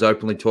riders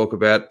openly talk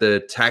about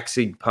the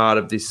taxing part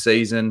of this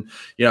season.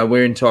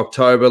 We're into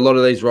October. A lot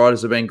of these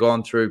riders have been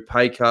gone through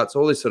pay cuts,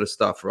 all this sort of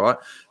stuff, right?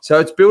 So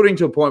it's building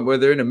to a point where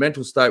they're in a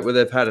mental state where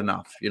they've had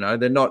enough.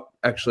 They're not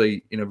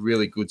actually in a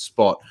really good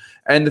spot.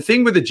 And the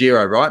thing with the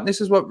Giro, right, and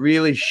this is what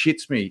really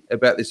shits me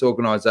about this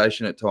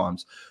organisation at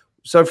times.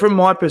 So from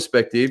my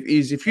perspective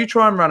is, if you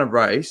try and run a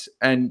race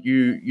and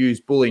you use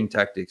bullying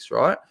tactics,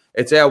 right,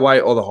 it's our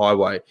way or the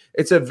highway.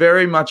 It's a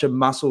very much a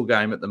muscle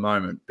game at the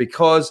moment,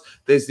 because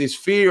there's this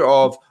fear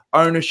of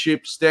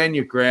ownership, stand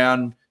your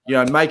ground,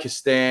 make a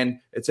stand.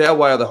 It's our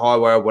way or the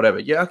highway or whatever.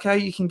 Yeah, okay,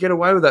 you can get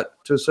away with that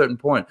to a certain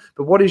point.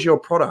 But what is your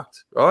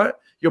product, right?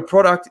 Your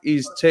product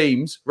is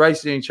teams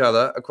racing each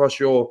other across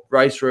your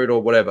race route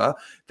or whatever.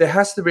 There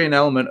has to be an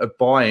element of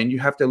buy-in. You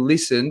have to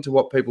listen to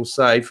what people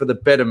say for the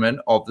betterment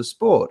of the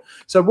sport.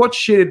 So what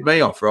shitted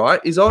me off, right,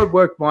 is I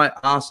worked my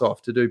ass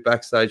off to do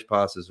backstage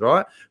passes,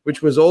 right,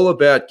 which was all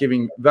about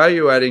giving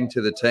value adding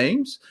to the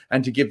teams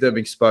and to give them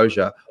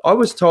exposure. I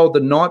was told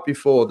the night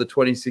before the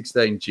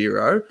 2016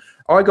 Giro,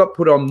 I got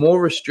put on more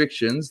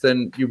restrictions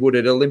than you would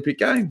at Olympic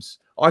Games.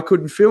 I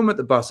couldn't film at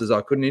the buses. I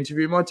couldn't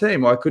interview my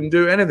team. I couldn't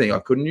do anything. I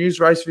couldn't use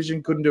Race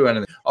Vision, couldn't do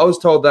anything. I was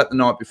told that the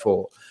night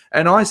before.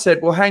 And I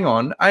said, well, hang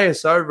on,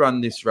 ASO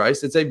run this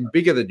race. It's even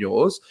bigger than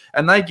yours.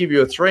 And they give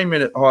you a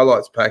 3-minute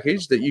highlights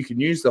package that you can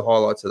use the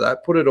highlights of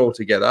that, put it all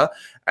together.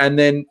 And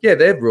then, yeah,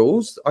 there are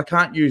rules. I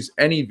can't use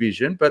any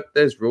vision, but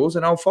there's rules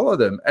and I'll follow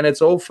them. And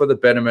it's all for the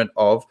betterment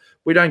of,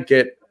 we don't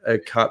get a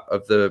cut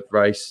of the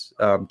race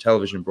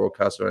television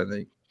broadcast or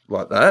anything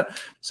like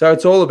that. So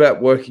it's all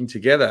about working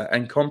together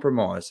and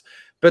compromise.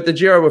 But the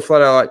Giro were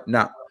flat out like,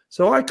 nah.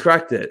 So I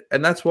cracked it.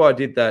 And that's why I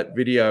did that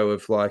video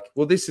of like,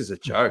 well, this is a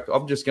joke.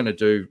 I'm just going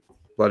to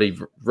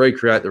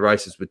recreate the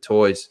races with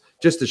toys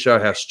just to show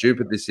how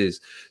stupid this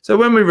is. So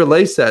when we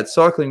released that,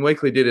 Cycling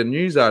Weekly did a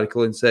news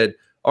article and said,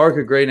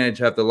 Orica Green Edge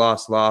have the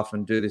last laugh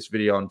and do this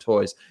video on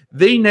toys.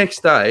 The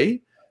next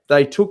day,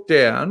 they took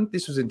down,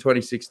 this was in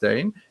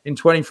 2016, in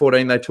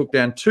 2014, they took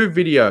down 2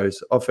 videos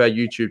off our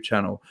YouTube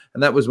channel.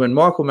 And that was when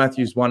Michael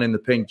Matthews won in the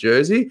pink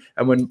jersey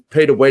and when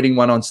Peter Wedding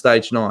won on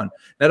stage 9.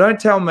 Now, don't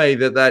tell me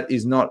that that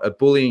is not a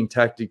bullying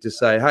tactic to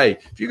say, hey,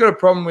 if you've got a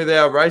problem with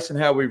our race and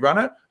how we run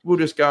it, we'll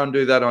just go and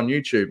do that on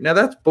YouTube. Now,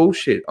 that's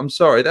bullshit. I'm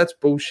sorry, that's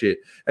bullshit.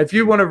 If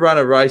you want to run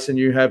a race and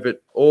you have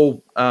it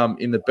all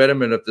in the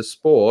betterment of the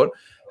sport,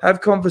 have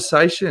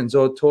conversations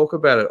or talk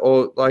about it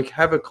or like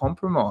have a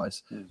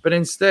compromise. But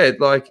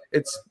instead, like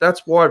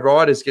that's why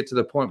riders get to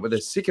the point where they're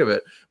sick of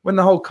it. When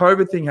the whole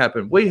COVID thing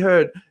happened, we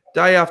heard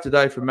day after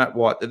day from Matt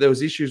White that there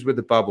was issues with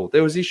the bubble.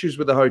 There was issues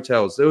with the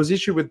hotels. There was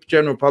issue with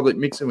general public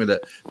mixing with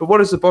it. But what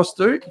does the boss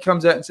do? He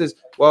comes out and says,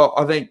 well,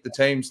 I think the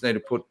teams need to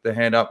put their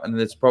hand up and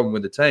there's a problem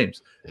with the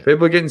teams. Yeah.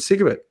 People are getting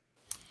sick of it.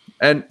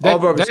 And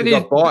I've obviously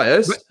got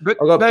bias.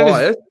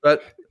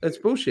 But it's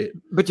bullshit.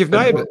 But you've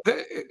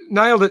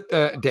nailed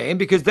it, Dan,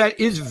 because that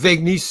is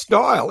Vegni's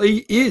style.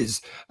 He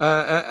is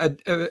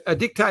a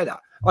dictator.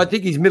 I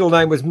think his middle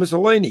name was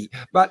Mussolini.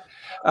 But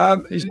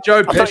he's Joe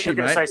I thought Pesci, you were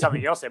going to mate. say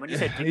something else then. When you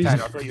said dictator,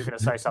 I thought you were going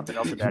to say something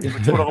else about him,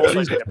 which would have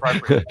also been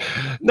appropriate.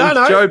 No,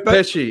 Joe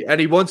Pesci, and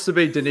he wants to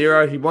be De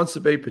Niro, he wants to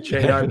be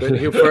Pacino, but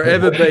he'll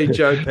forever be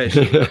Joe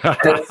Pesci.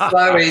 It's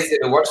so easy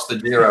to watch the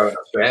Giro in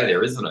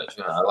Australia, isn't it?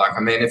 Like, I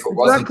mean, if it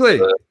wasn't for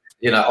the,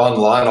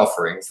 online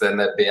offerings, then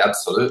there'd be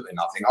absolutely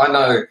nothing. I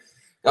know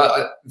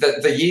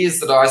the years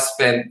that I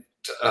spent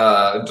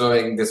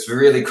doing this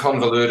really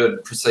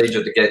convoluted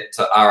procedure to get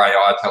to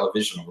RAI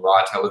television or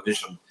Rai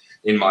television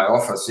in my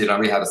office.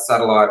 We had a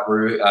satellite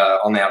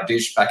on our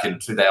dish back in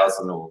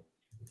 2000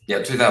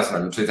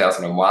 and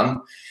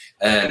 2001,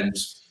 and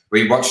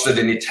we watched it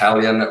in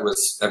Italian.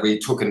 We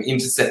took an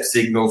intercept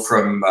signal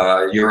from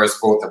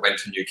Eurosport that went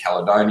to New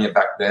Caledonia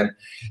back then,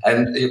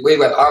 and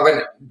I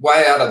went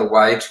way out of the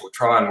way to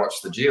try and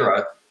watch the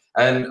Giro.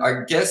 And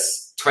I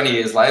guess 20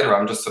 years later,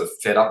 I'm just sort of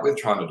fed up with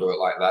trying to do it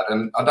like that.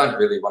 And I don't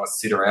really want to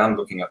sit around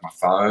looking at my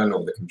phone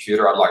or the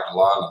computer. I'd like to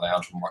lie on the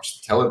lounge and watch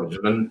the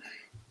television and,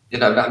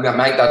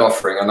 make that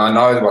offering. And I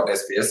know what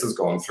SBS has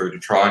gone through to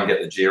try and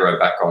get the Giro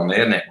back on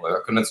their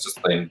network, and it's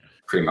just been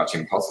pretty much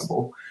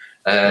impossible.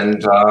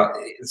 And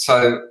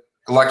so,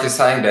 like you're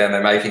saying, Dan,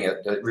 they're making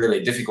it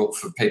really difficult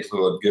for people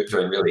who are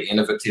doing really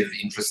innovative,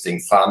 interesting,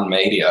 fun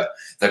media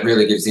that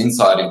really gives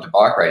insight into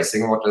bike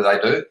racing. What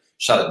do?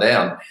 Shut it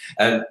down.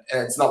 And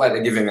it's not like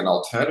they're giving an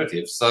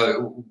alternative.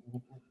 So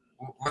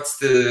what's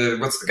the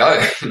go?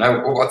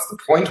 What's the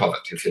point of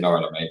it, if you know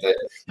what I mean? They're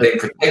being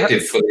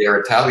protective for their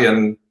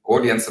Italian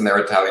audience and their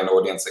Italian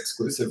audience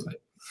exclusively.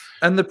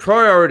 And the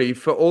priority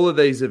for all of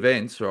these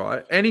events,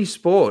 right? Any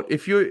sport,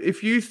 if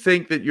you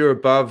think that you're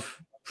above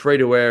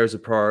free-to-air as a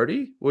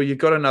priority, well, you've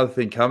got another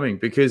thing coming,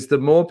 because the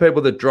more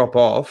people that drop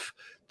off,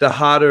 the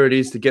harder it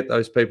is to get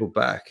those people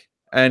back.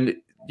 And,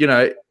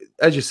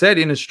 as you said,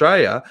 in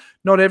Australia,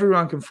 not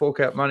everyone can fork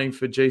out money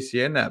for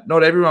GCN app.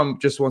 Not everyone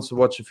just wants to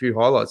watch a few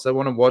highlights. They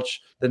want to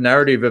watch the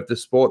narrative of the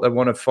sport. They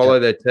want to follow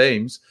their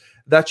teams.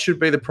 That should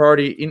be the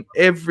priority in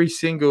every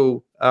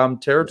single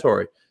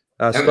territory.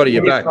 Scotty,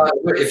 you're back.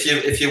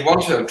 If you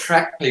want to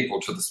attract people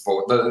to the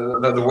sport,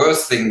 the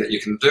worst thing that you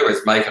can do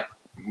is make it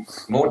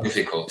more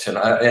difficult.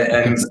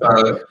 And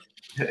so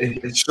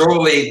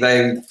surely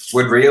they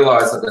would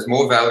realise that there's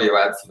more value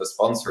add for the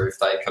sponsor if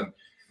they can.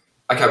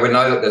 Okay, we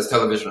know that there's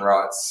television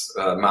rights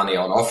money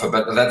on offer,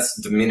 but that's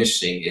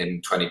diminishing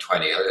in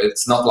 2020.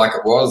 It's not like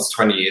it was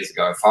 20 years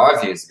ago,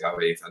 5 years ago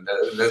even.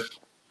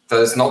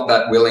 There's not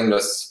that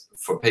willingness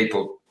for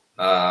people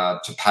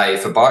to pay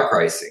for bike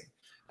racing.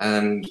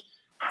 And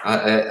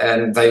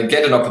they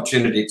get an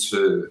opportunity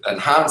to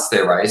enhance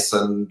their race,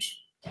 and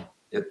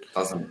it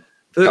doesn't.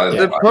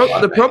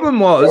 The problem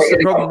was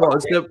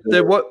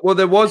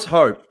there was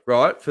hope,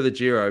 right, for the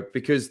Giro,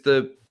 because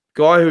the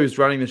guy who was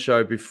running the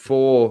show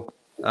before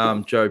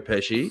Joe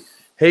Pesci,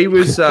 he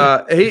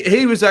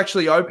was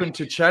actually open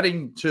to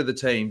chatting to the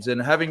teams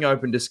and having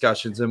open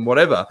discussions and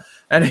whatever,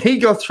 and he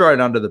got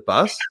thrown under the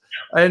bus,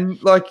 and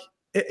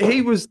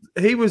he was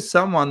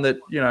someone that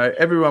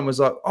everyone was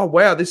like, oh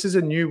wow, this is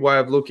a new way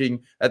of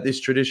looking at this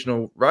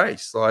traditional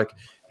race. Like,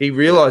 he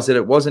realized that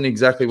it wasn't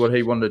exactly what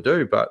he wanted to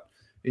do, but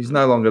he's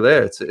no longer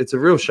there. It's a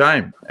real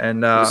shame.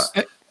 And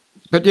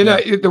but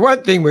the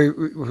one thing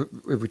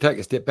if we take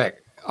a step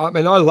back, I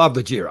mean, I love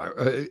the Giro.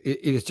 It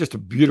is just a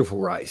beautiful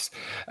race,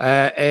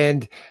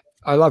 and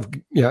I love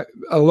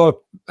a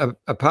lot of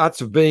parts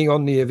of being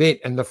on the event,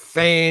 and the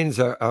fans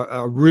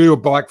are real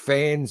bike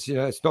fans.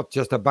 It's not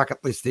just a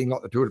bucket list thing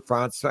like the Tour de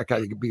France. Okay,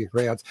 you get bigger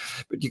crowds,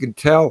 but you can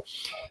tell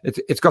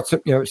it's got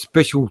some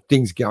special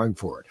things going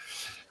for it.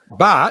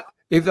 But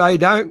if they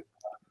don't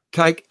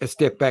take a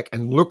step back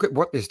and look at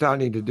what they're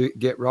starting to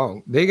get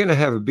wrong, they're going to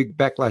have a big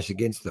backlash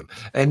against them.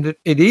 And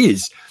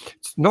it's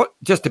not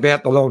just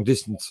about the long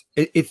distance.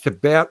 It's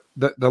about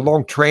the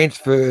long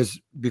transfers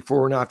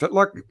before and after.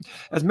 Like,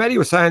 as Matty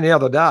was saying the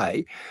other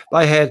day,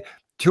 they had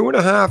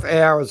 2.5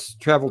 hours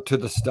travel to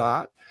the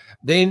start,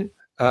 then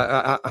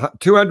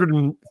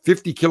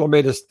 250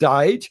 kilometre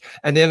stage,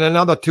 and then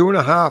another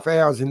 2.5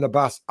 hours in the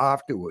bus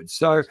afterwards.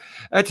 So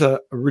that's a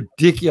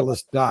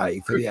ridiculous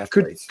day for the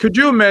athletes. Could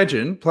you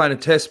imagine playing a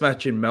test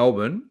match in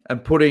Melbourne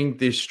and putting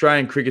the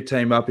Australian cricket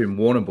team up in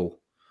Warrnambool,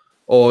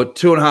 or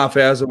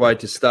 2.5 hours away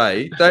to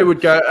stay? They would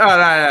go, oh,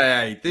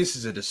 no, this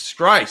is a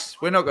disgrace.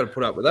 We're not going to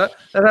put up with that.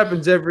 That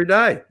happens every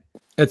day.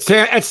 It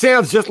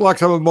sounds just like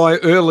some of my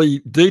early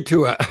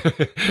detour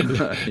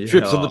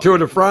trips on the Tour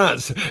de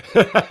France.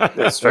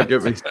 Don't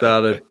get me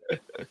started.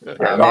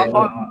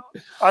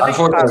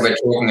 Unfortunately, we're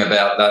talking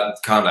about that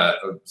kind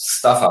of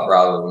stuff up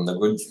rather than the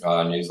good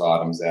news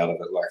items out of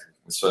it. Like,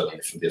 certainly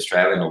for the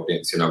Australian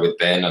audience, with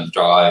Ben and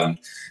Dry and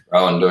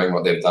Rowan doing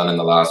what they've done in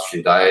the last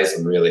few days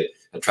and really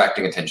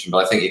attracting attention.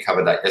 But I think you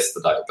covered that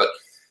yesterday. But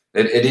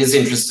it is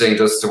interesting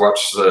just to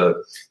watch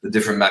the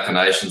different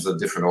machinations of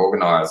different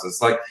organisers.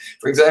 Like,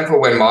 for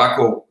example, when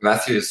Michael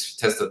Matthews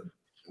tested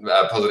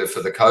positive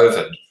for the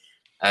COVID,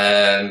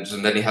 and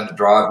then he had to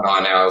drive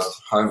 9 hours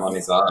home on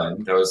his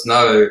own, there was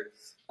no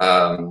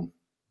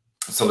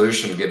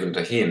solution given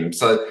to him.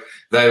 So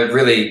they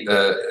really,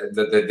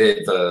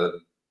 the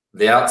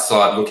the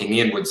outside looking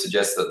in would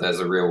suggest that there's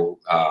a real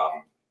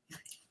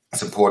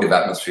supportive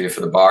atmosphere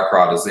for the bike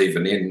riders,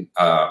 even in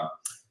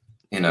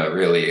a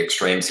really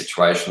extreme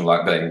situation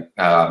like being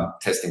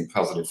testing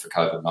positive for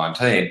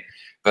COVID-19.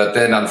 But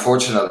then,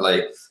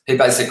 unfortunately, he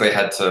basically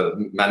had to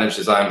manage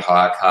his own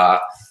hire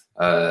car,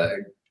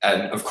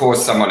 and of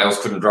course, someone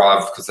else couldn't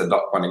drive because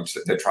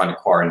they're trying to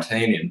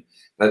quarantine him.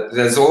 But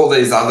there's all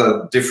these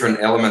other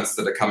different elements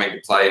that are coming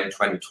to play in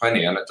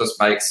 2020, and it just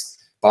makes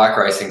bike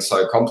racing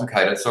so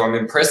complicated. So I'm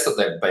impressed that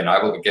they've been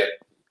able to get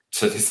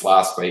to this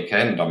last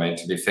weekend. I mean,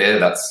 to be fair,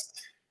 that's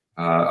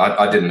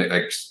I didn't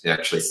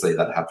actually see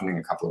that happening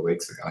a couple of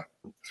weeks ago.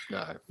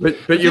 No,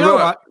 but you're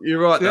right. You're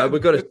right. Though.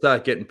 We've got to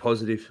start getting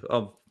positive.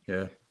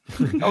 Yeah.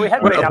 Oh, we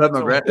haven't been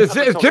up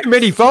there's too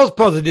many false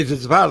positives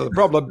as part of the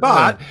problem.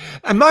 But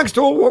amongst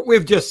all what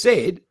we've just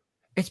said,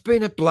 it's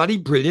been a bloody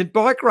brilliant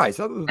bike race.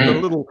 Other than the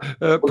little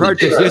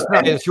protest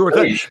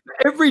yesterday,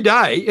 every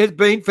day has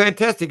been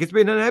fantastic. It's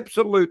been an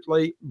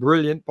absolutely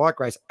brilliant bike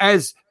race,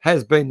 as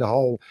has been the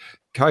whole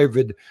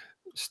COVID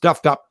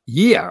stuffed up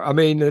year. I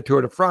mean, the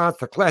Tour de France,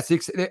 the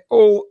classics, they've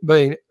all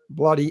been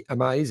bloody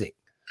amazing.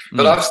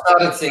 But I've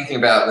started thinking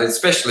about,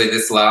 especially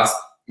this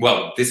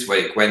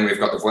week when we've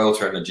got the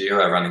Vuelta and the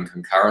Giro running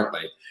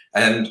concurrently.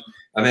 And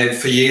I mean,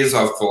 for years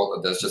I've thought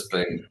that there's just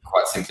been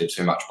quite simply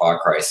too much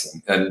bike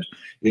racing. And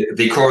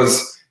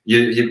because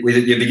you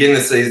begin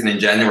the season in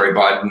January,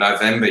 by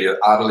November you're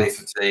utterly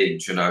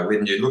fatigued. You know,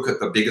 when you look at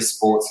the biggest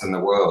sports in the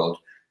world,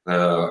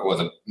 or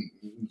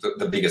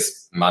the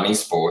biggest money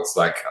sports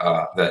like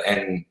the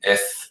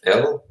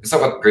NFL, is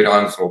that what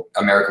gridirons or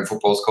American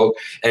football is called?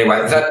 Anyway,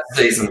 that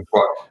season's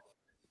what,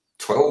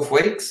 12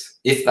 weeks,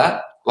 if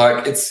that?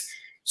 Like, it's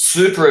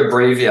super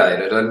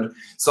abbreviated. And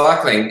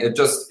cycling,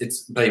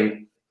 it's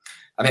been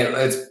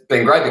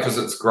great because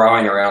it's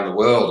growing around the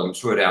world, and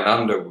Tour Down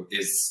Under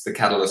is the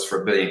catalyst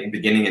for it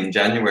beginning in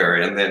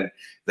January, and then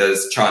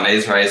there's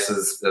Chinese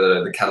races,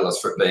 the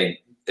catalyst for it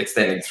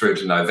extending through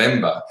to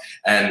November,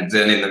 and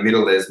then in the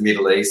middle there's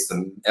Middle East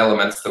and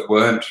elements that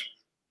weren't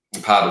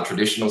part of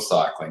traditional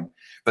cycling.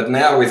 But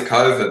now with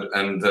COVID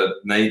and the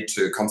need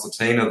to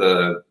concertina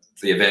the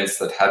events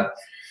that had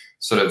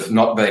sort of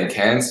not been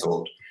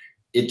cancelled,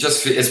 it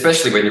just,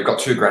 especially when you've got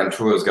two grand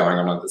tours going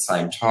on at the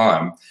same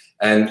time,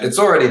 and it's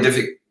already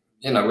difficult.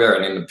 You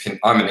know,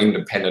 I'm an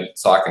independent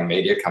cycling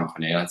media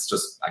company, and it's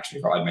just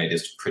actually Ride Media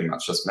is pretty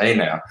much just me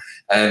now.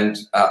 And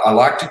I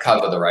like to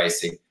cover the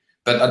racing,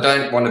 but I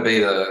don't want to be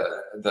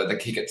the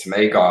kick it to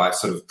me guy,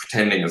 sort of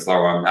pretending as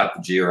though I'm at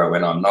the Giro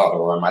when I'm not,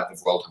 or I'm at the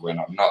Vuelta when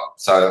I'm not.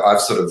 So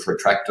I've sort of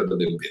retracted a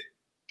little bit.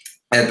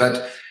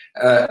 But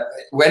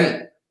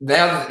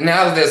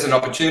now there's an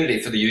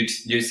opportunity for the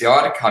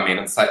UCI to come in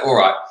and say, all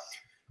right,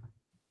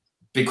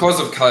 because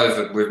of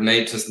COVID, we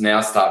need to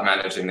now start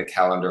managing the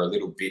calendar a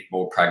little bit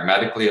more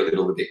pragmatically, a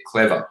little bit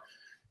clever,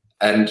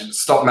 and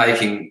stop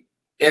making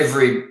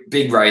every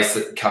big race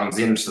that comes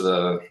into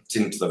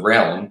the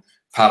realm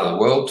part of the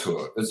World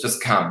Tour. It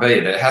just can't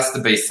be. There has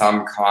to be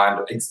some kind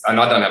of, and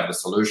I don't have a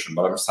solution,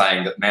 but I'm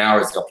saying that now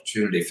is the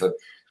opportunity for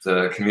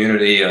the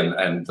community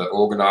and the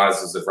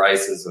organisers of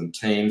races and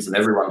teams and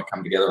everyone to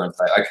come together and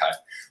say, okay,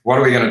 what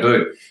are we going to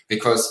do?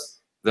 Because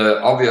the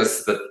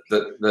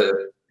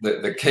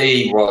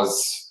key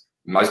was,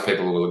 most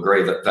people will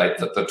agree that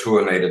the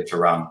tour needed to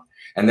run.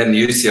 And then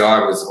the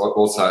UCI was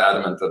also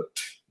adamant that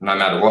no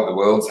matter what, the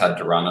Worlds had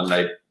to run, and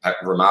they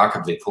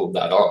remarkably pulled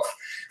that off.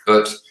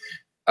 But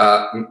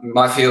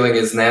my feeling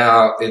is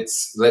now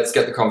let's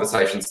get the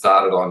conversation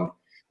started on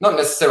not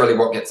necessarily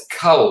what gets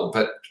culled,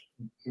 but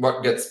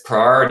what gets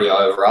priority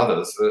over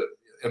others.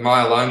 Am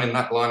I alone in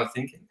that line of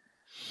thinking?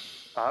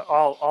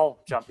 I'll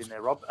jump in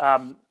there, Rob.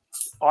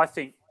 I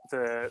think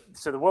the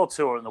World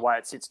Tour and the way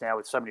it sits now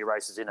with so many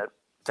races in it,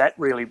 that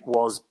really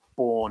was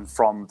born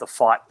from the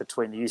fight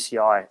between the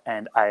UCI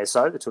and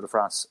ASO, the Tour de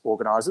France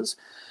organisers.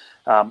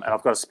 And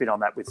I've got a spin on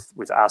that with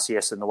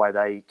RCS and the way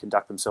they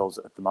conduct themselves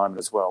at the moment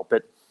as well.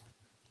 But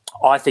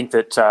I think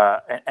that,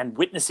 and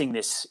witnessing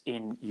this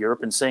in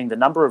Europe and seeing the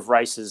number of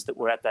races that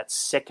were at that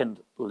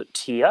second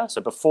tier,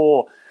 so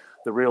before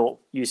the real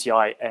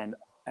UCI and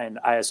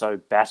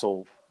ASO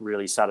battle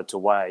really started to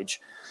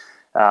wage,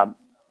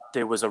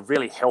 there was a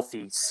really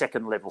healthy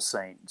second level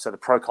scene. So the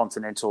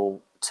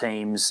pro-continental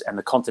teams and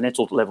the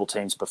continental level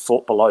teams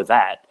below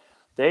that,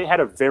 they had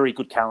a very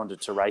good calendar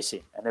to race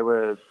in. And there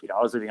were,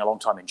 I was living a long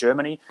time in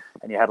Germany,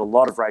 and you had a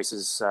lot of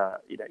races,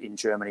 in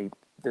Germany,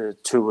 the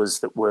tours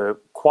that were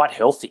quite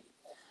healthy.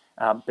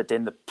 But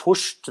then the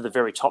push to the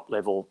very top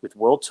level with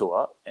World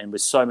Tour, and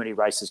with so many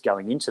races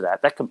going into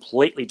that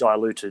completely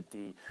diluted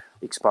the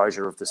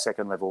exposure of the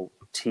second level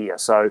tier.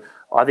 So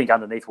I think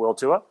underneath World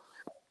Tour,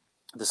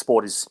 the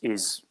sport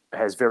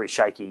has very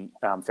shaky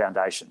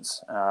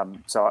foundations.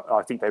 So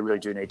I think they really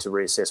do need to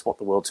reassess what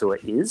the World Tour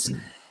is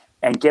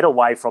and get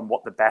away from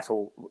what the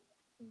battle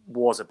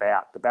was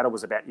about. The battle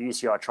was about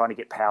UCI trying to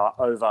get power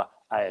over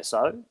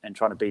ASO and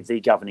trying to be the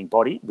governing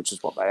body, which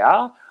is what they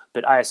are.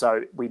 But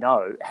ASO, we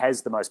know,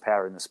 has the most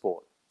power in the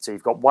sport. So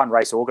you've got one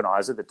race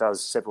organiser that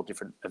does several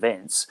different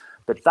events,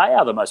 but they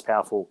are the most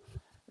powerful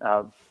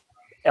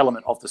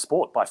element of the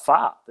sport by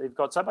far. They've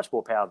got so much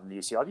more power than the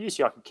UCI. The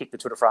UCI can kick the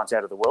Tour de France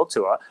out of the World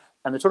Tour,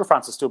 and the Tour de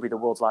France will still be the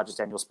world's largest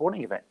annual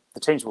sporting event. The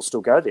teams will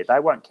still go there. They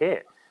won't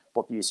care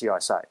what the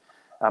UCI say.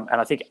 And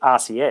I think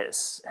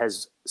RCS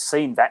has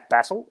seen that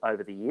battle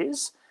over the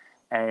years,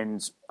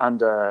 and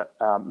under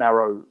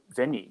Mauro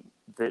Veni,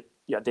 that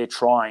they're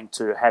trying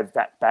to have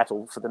that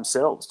battle for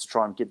themselves to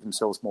try and give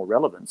themselves more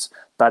relevance,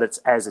 but it's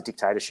as a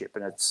dictatorship,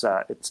 and it's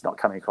not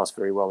coming across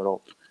very well at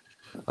all.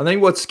 I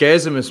think what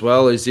scares them as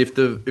well is if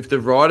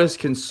the riders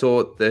can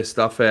sort their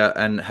stuff out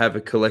and have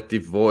a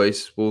collective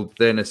voice, well,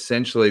 then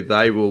essentially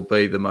they will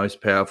be the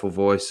most powerful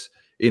voice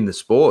in the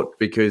sport,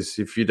 because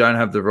if you don't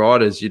have the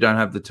riders, you don't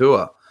have the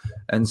tour.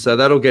 And so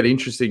that'll get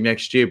interesting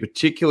next year,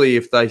 particularly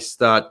if they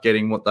start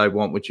getting what they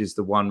want, which is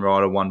the one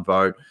rider, one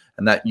vote,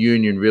 and that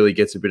union really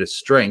gets a bit of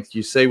strength.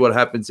 You see what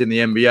happens in the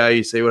NBA,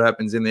 you see what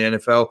happens in the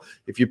NFL.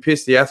 If you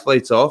piss the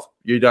athletes off,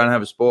 you don't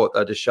have a sport.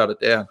 They just shut it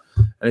down.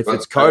 And if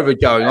it's COVID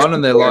going on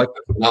and they're like...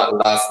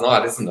 Last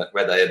night, isn't it,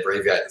 where they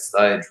abbreviate the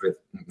stage with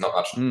not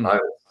much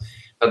notice.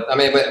 But, I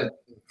mean,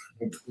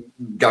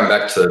 going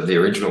back to the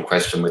original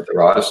question with the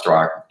rider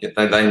strike,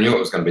 they knew it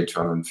was going to be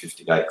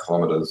 258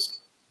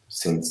 kilometres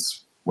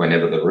since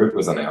whenever the route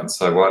was announced.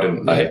 So why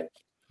didn't they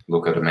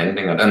look at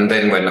amending it? And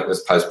then when it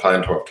was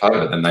postponed to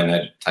October, then they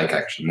needed to take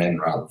action then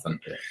rather than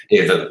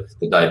either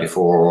the day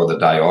before or the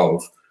day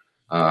of.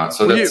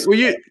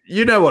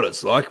 You know what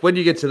it's like when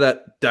you get to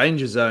that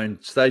danger zone,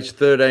 stage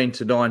 13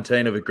 to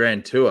 19 of a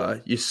Grand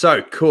Tour. You're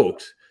so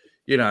cooked.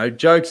 You know,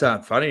 jokes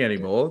aren't funny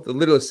anymore. The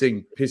littlest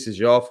thing pisses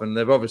you off, and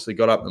they've obviously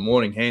got up in the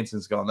morning.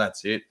 Hanson's gone,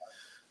 that's it.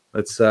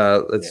 Let's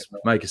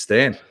make a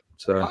stand.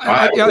 So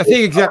I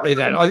think exactly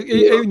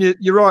that.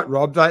 You're right,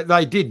 Rob.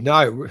 They did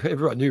know.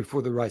 Everyone knew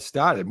before the race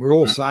started. We're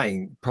all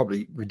saying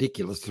probably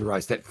ridiculous to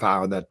race that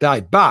far on that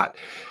day. But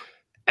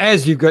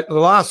as you've got the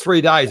last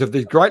 3 days of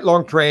these great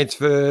long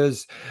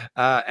transfers,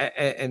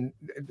 and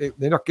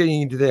they're not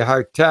getting into their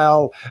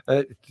hotel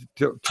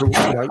till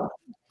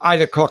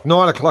 8 o'clock,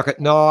 9 o'clock at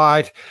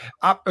night,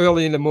 up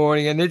early in the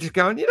morning, and they're just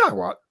going, you know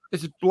what?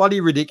 This is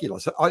bloody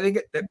ridiculous. I think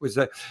that was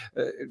the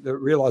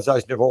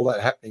realisation of all that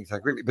happening so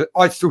quickly. But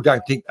I still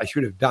don't think they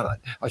should have done it.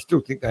 I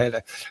still think they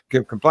had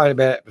to complain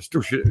about it, but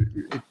still should.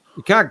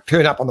 You can't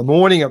turn up on the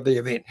morning of the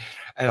event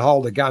and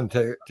hold a gun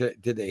to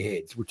their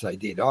heads, which they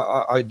did.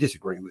 I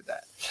disagree with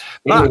that.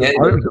 But I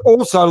would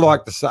also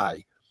like to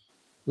say,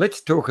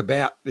 let's talk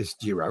about this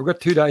Giro. We've got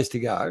 2 days to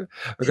go.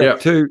 We've got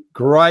two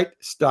great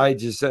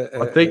stages.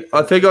 I think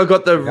I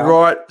got the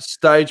right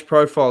stage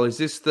profile. Is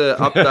this the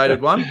updated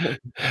one?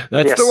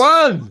 That's the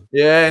one.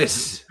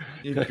 Yes,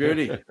 you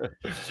beauty.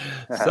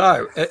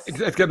 So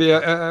it's going to be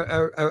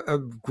a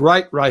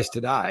great race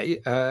today,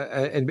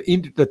 and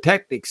the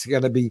tactics are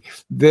going to be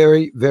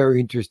very, very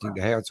interesting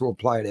to how it's all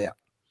played out.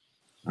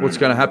 What's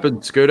going to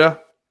happen, Scooter?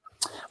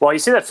 Well, you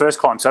see that first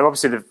climb. So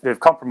obviously they've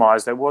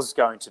compromised. There was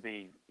going to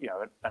be,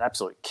 an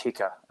absolute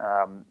kicker,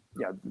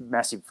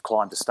 massive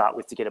climb to start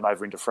with to get them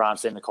over into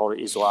France, then the Col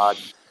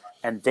d'Izoard,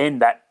 and then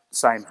that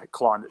same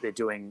climb that they're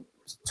doing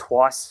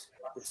twice.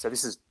 So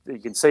you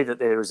can see that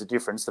there is a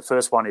difference. The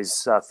first one is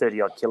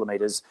 30-odd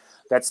kilometres.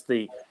 That's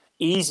the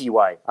easy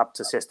way up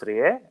to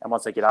Sestriere. And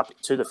once they get up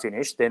to the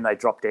finish, then they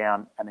drop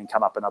down and then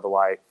come up another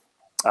way.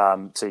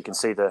 So you can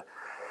see the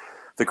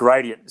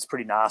gradient is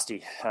pretty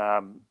nasty,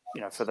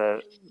 for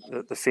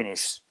the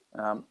finish.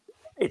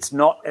 It's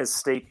not as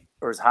steep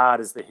or as hard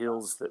as the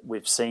hills that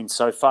we've seen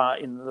so far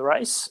in the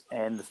race.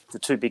 And the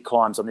two big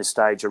climbs on this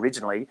stage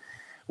originally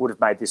would have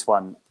made this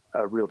one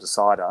a real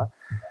decider.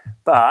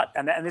 But,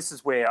 and this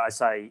is where I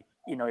say,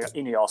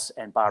 Ineos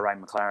and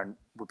Bahrain McLaren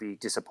would be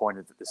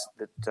disappointed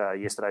that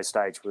yesterday's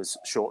stage was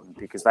shortened,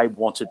 because they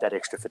wanted that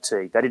extra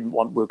fatigue. They didn't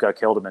want Wilco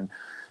Kelderman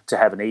to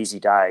have an easy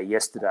day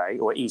yesterday,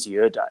 or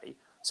easier day,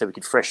 so we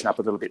could freshen up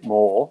a little bit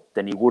more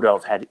than he would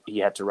have had he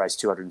had to race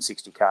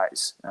 260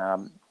 Ks.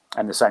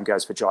 And the same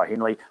goes for Jai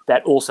Hindley.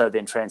 That also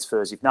then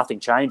transfers, if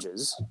nothing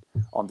changes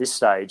on this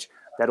stage,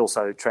 that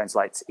also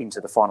translates into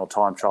the final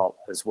time trial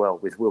as well,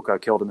 with Wilco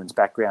Kelderman's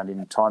background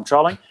in time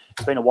trialling.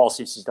 It's been a while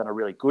since he's done a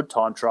really good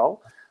time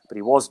trial, but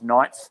he was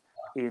 9th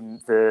in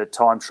the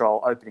time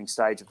trial opening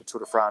stage of the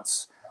Tour de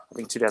France, I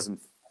think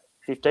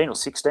 2015 or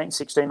 16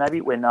 maybe,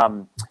 when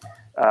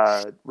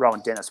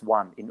Rowan Dennis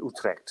won in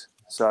Utrecht.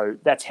 So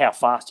that's how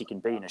fast he can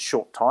be in a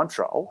short time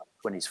trial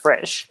when he's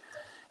fresh.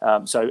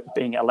 So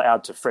being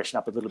allowed to freshen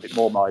up a little bit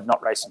more mode,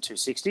 not racing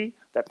 260,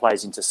 that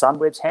plays into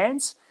Sunweb's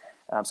hands.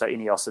 So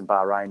Ineos and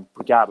Bahrain,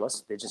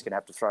 regardless, they're just going to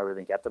have to throw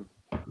everything at them.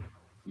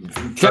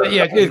 So,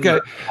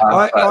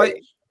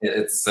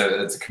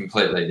 it's a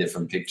completely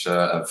different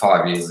picture.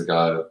 5 years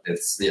ago,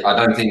 I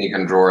don't think you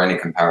can draw any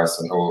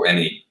comparison or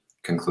any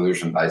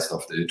conclusion based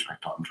off the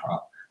Utrecht time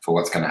trial for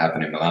what's going to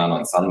happen in Milan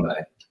on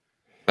Sunday.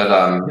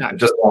 But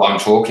just while I'm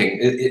talking,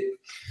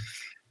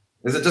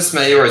 is it just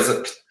me, or is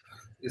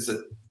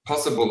it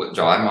possible that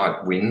Jai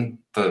might win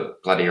the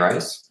bloody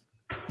race?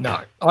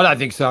 No, I don't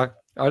think so.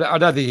 I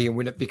don't think he can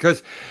win it,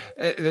 because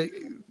I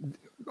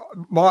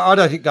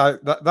don't think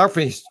they'll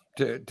finish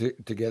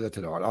together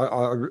tonight.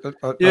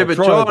 But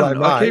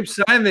John, I keep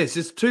saying this.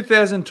 It's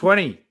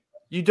 2020.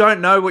 You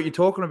don't know what you're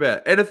talking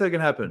about. Anything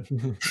can happen.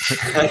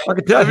 I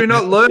can tell Have you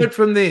not learned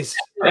from this?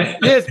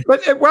 Yes,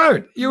 but it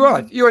won't. You're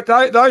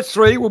right. Those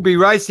three will be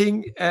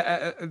racing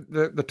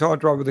the time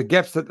trial with the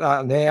gaps that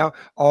are now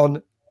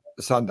on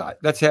Sunday.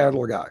 That's how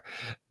it'll go.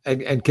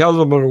 And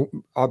Kelderman,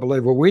 I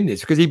believe, will win this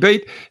because he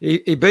beat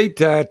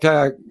Gegenhardt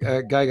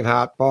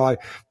by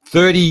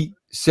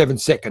 37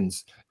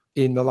 seconds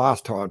in the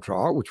last time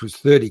trial, which was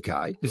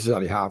 30k. This is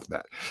only half of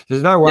that.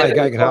 There's no way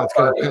Gegenhardt's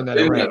going to turn that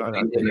around.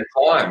 In the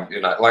climb,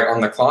 like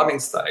on the climbing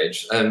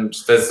stage, and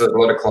there's a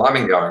lot of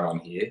climbing going on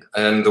here.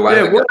 And the way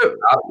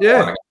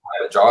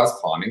Jai's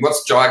climbing,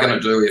 what's Jai going to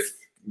do if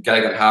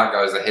Gegenhardt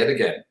goes ahead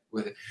again?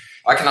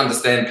 I can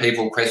understand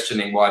people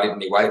questioning why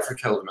didn't he wait for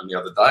Kelderman the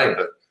other day,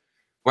 but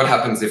what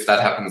happens if that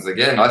happens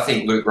again? I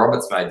think Luke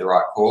Roberts made the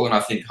right call, and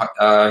I think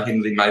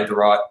Hindley made the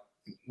right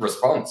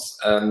response.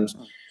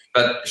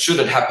 But should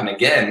it happen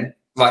again,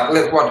 like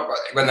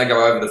when they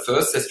go over the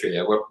first estuary,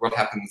 what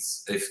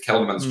happens if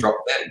Kelderman's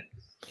dropped then?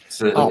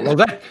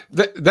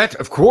 That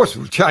of course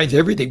will change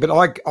everything. But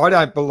I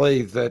don't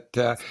believe that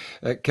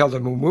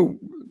Kelderman will.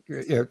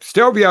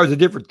 Stelvio is a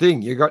different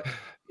thing. You got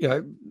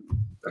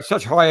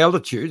such high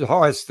altitude, the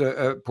highest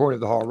point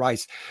of the whole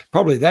race.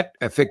 Probably that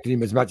affected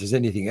him as much as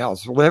anything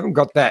else. Well, they haven't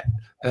got that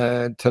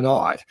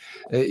tonight.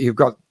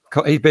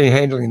 He's been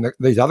handling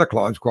these other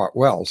climbs quite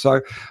well, so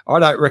I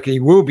don't reckon he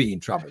will be in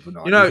trouble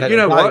tonight. You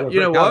know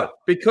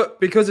what?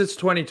 Because it's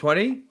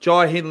 2020,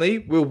 Jai Hindley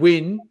will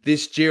win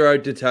this Giro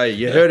d'Italia.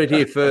 You heard it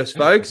here first,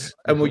 folks,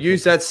 and we'll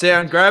use that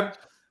sound grab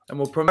and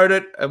we'll promote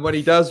it. And when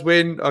he does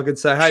win, I can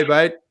say, "Hey,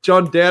 mate,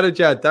 John doubted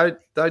you.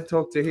 Don't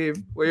talk to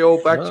him. We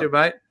all backed you,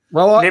 mate."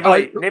 Well,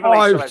 I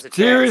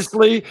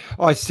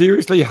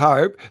seriously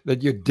hope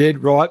that you're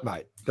dead right,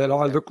 mate. That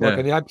I look like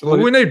an absolute.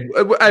 Well, we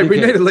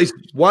need at least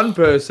one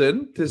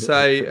person to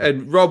say,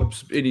 and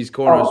Rob's in his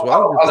corner as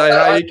well, to say,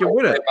 "Hey, you can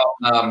win it."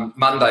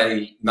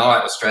 Monday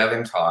night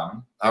Australian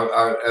time,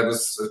 it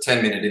was a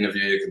 10-minute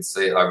interview. You can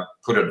see it. I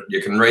put it. You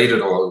can read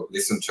it or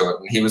listen to it.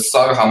 And he was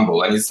so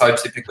humble, and he's so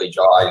typically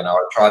Jai. I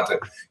tried to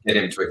get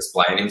him to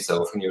explain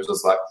himself, and he was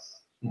just like,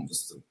 "I'm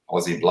just an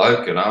Aussie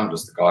bloke, I'm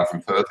just a guy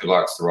from Perth who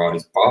likes to ride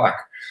his bike."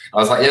 I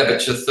was like, "Yeah,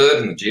 but you're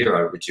third in the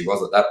Giro," which he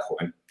was at that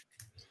point.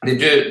 I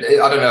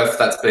don't know if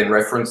that's been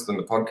referenced in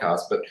the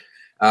podcast, but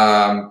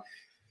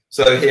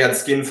so he had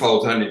skin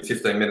folds only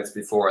 15 minutes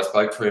before I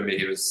spoke to him.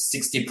 He was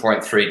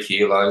 60.3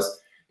 kilos.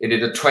 He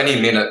did a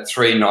 20-minute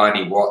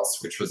 390 watts,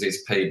 which was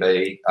his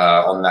PB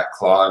on that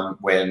climb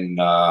when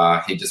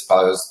he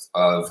disposed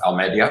of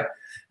Almeida.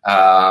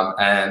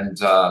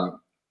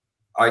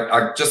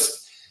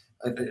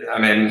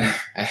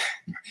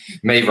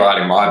 Me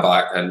riding my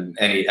bike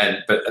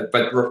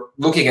but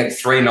looking at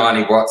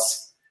 390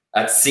 watts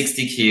at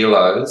 60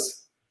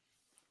 kilos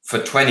for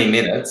 20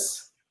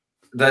 minutes,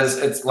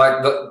 these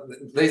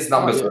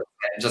numbers are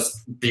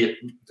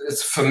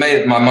it's for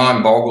me, my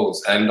mind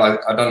boggles. And I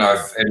don't know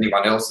if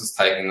anyone else is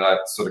taking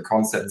that sort of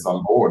concepts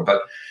on board,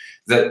 but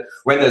that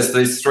when there's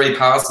these three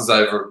passes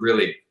over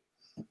really,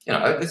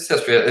 this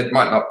history, it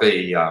might not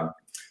be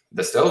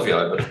the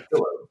Stelvio, but it's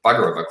still a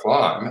bugger of a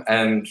climb,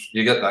 and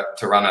you get that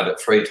to run at it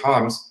 3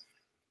 times.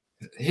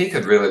 He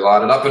could really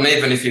light it up, and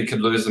even if you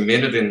could lose a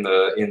minute in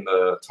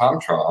the time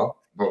trial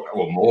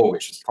or more,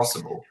 which is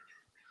possible,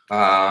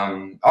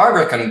 I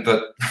reckon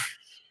that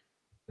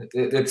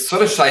it's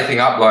sort of shaping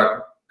up like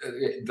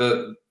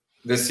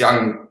this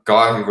young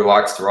guy who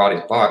likes to ride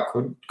his bike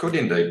could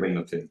indeed win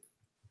the thing.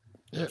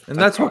 Yeah, and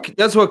that's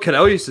what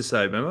Cadell used to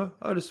say. Remember,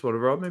 I just want to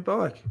ride my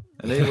bike,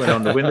 and he went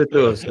on to win the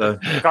tour. So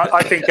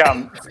I think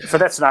for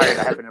that scenario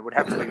to happen, it would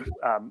have to.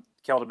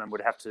 Kelderman would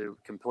have to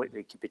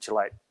completely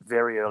capitulate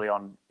very early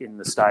on in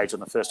the stage on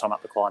the first time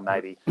up the climb,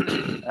 maybe.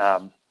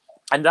 And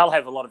they'll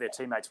have a lot of their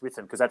teammates with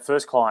them because that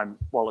first climb,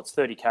 while it's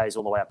 30 Ks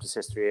all the way up to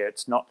Sestriere,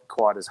 it's not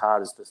quite as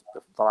hard as the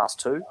last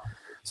two.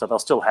 So they'll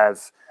still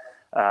have,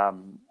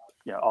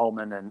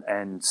 Ullman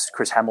and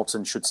Chris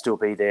Hamilton should still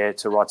be there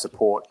to ride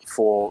support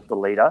for the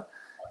leader.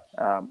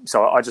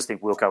 So I just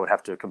think Wilco would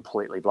have to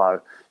completely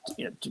blow.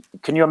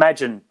 Can you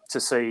imagine to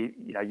see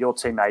your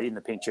teammate in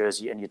the pink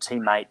jersey and your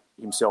teammate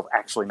himself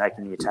actually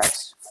making the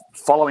attacks?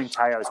 Following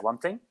Teo is one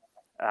thing,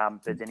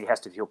 but then he has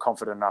to feel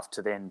confident enough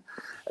to then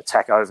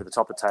attack over the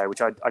top of Teo,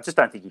 which I just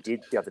don't think he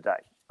did the other day.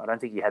 I don't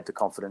think he had the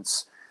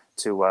confidence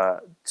to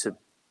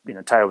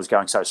Teo was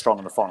going so strong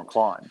in the final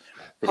climb.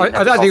 I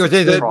don't think it was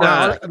either.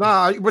 No,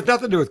 it was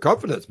nothing to do with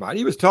confidence, mate.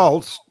 He was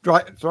told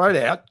straight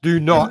out, do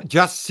not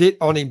just sit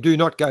on him, do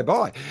not go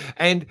by.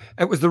 And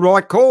it was the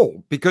right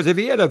call because if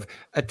he had have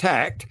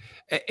attacked,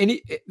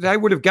 they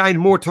would have gained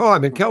more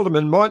time and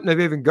Kelderman mightn't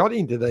have even got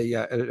into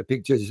the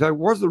pink jersey. So it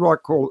was the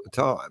right call at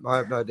the time. I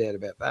have no doubt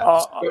about that.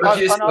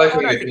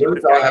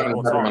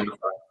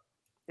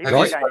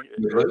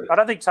 I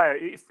don't think Teo,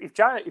 if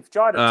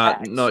Jai had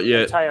attacked, not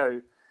yet.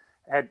 Teo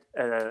had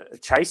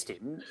chased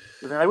him,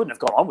 then they wouldn't have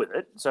gone on with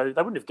it. So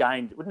they wouldn't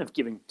have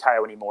given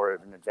Teo any more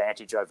of an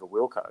advantage over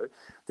Wilco.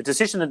 The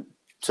decision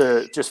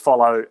to just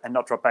follow and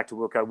not drop back to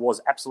Wilco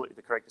was absolutely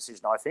the correct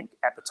decision, I think,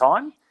 at the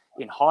time.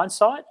 In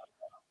hindsight,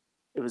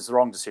 it was the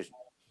wrong decision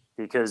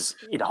because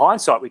in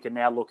hindsight, we can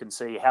now look and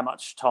see how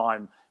much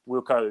time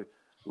Wilco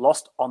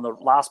lost on the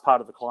last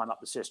part of the climb up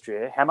the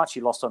Sestriere, how much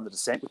he lost on the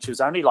descent, which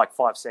was only like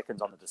 5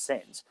 seconds on the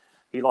descent.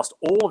 He lost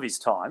all of his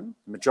time,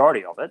 the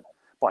majority of it,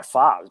 by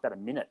far. It was about a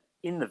minute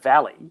in the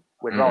valley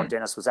when Rowan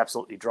Dennis was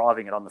absolutely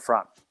driving it on the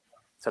front.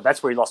 So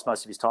that's where he lost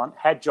most of his time.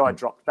 Had Jai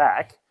dropped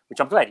back, which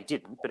I'm glad he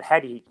didn't, but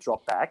had he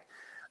dropped back,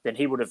 then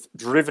he would have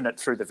driven it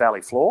through the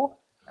valley floor,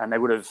 and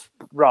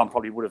Rowan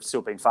probably would have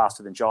still been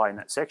faster than Jai in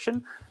that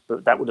section,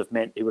 but that would have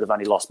meant he would have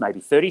only lost maybe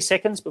 30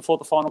 seconds before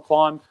the final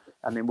climb,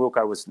 and then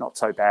Wilco was not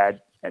so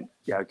bad and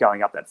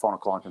going up that final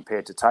climb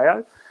compared to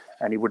Teo,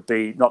 and he would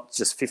be not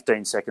just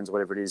 15 seconds or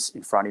whatever it is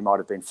in front, he might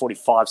have been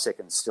 45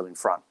 seconds still in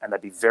front, and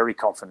they'd be very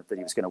confident that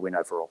he was going to win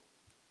overall.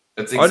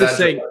 It's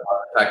exactly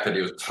the fact that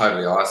he was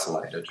totally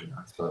isolated,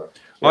 So,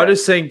 yeah. I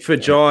just think for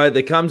Jai,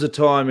 there comes a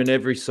time in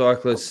every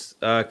cyclist's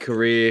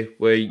career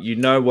where you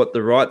know what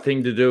the right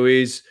thing to do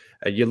is,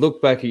 and you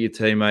look back at your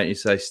teammate and you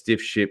say,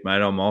 stiff shit,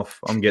 mate, I'm off.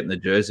 I'm getting the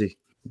jersey.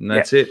 And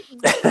that's it.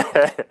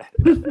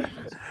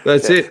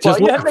 That's it. Just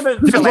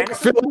like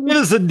Phil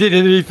Anderson did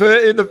in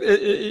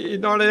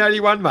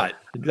 1981, mate.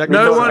 Exactly.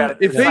 No one,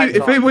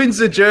 if he wins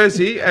the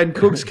jersey and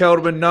Cooks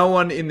Kelderman, no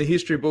one in the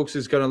history books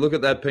is going to look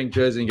at that pink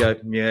jersey and go,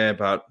 yeah,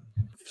 but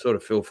sort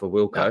of feel for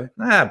Wilco.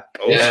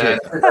 Bullshit.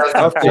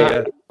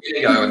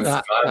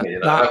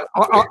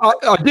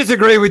 I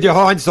disagree with your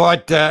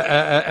hindsight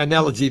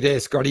analogy there,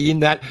 Scotty, in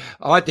that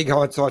I think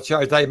hindsight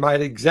shows they made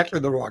exactly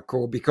the right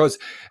call, because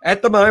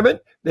at the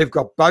moment they've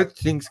got both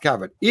things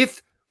covered.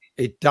 If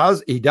he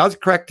does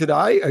crack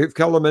today, if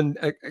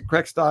Kelderman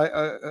cracks today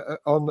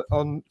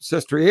on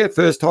Sestriere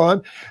first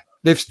time,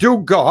 they've still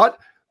got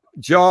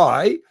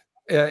Jai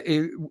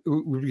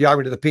go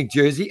into the pink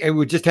jersey, and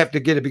we'll just have to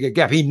get a bigger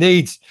gap. He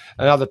needs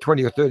another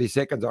 20 or 30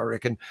 seconds, I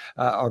reckon,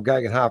 on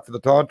going at half for the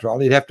time trial.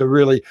 He'd have to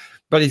really,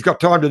 but he's got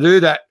time to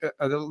do that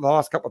the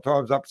last couple of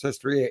times up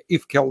Sestriere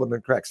if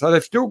Kelderman cracks. So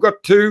they've still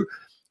got two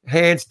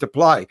hands to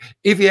play.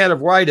 If he had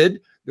have waited,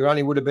 there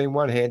only would have been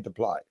one hand to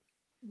play.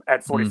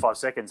 At 45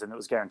 seconds, and it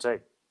was guaranteed.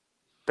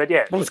 But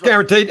yeah, well, it's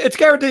guaranteed. It's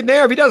guaranteed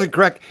now. If he doesn't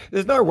crack,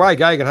 there's no way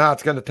Geoghegan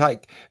Hart's going to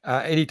take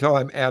any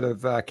time out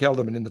of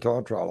Kelderman in the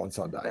time trial on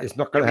Sunday. It's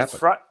not going to happen.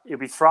 You'll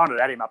be throwing it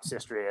at him up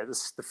Sestriere.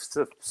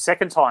 The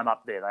second time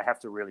up there, they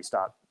have to really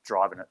start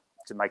driving it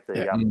to make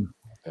the.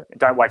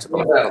 Don't wait till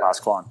the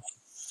last climb.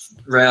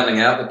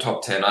 Rounding out the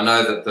top 10, I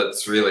know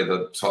that's really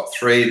the top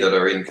 3 that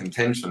are in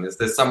contention. Is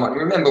there someone?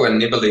 Remember when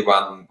Nibali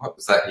won? What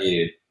was that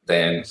year?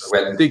 Dan,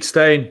 when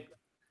 16.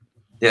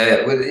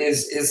 Yeah,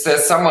 is there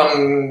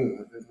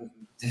someone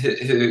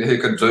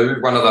who could do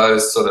one of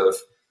those sort of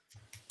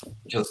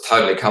just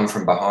totally come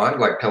from behind,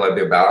 like Pele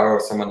Bilbao or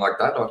someone like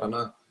that? I don't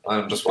know.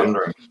 I'm just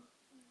wondering.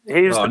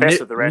 He was the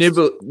best of the rest.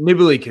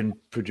 Nibali can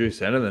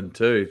produce anything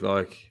too.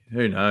 Like,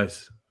 who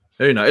knows?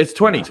 Who knows? It's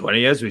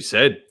 2020, as we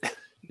said.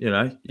 You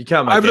know, you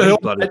can't make any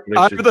bloody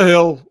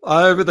predictions.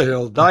 Over the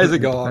hill. Days are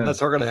gone. That's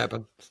not going to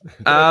happen.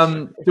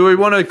 Do we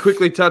want to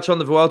quickly touch on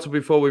the Vuelta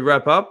before we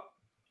wrap up?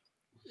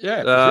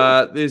 Yeah.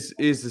 Sure. This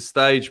is the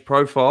stage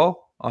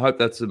profile. I hope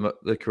that's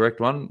the correct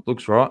one.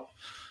 Looks right.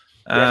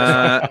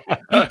 That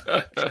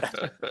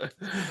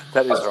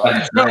is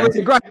right. No, it was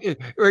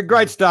a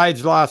great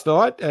stage last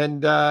night,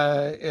 and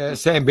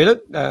Sam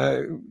Bennett,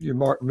 you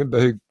might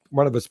remember who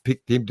one of us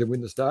picked him to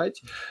win the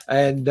stage,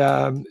 and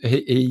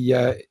he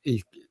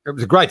it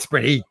was a great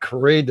sprint. He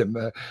careened him.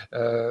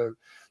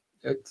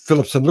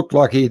 Phillipson looked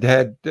like he'd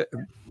had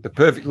the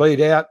perfect lead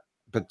out,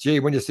 but gee,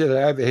 when you see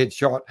the overhead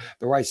shot,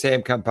 the way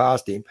Sam come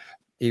past him,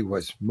 he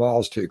was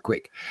miles too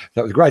quick.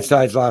 So it was a great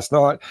stage last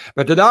night.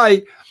 But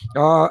today,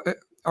 I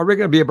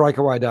reckon it'll be a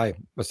breakaway day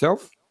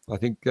myself. I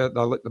think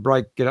they'll let the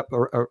break get up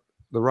the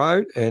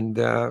road, and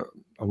I'm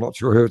not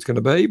sure who it's going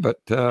to be,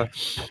 but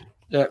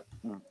yeah.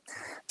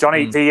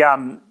 Johnny,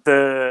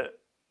 the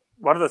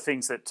one of the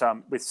things that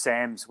with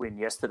Sam's win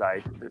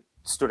yesterday that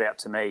stood out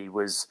to me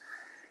was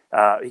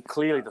he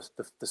clearly the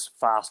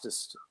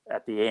fastest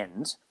at the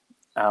end,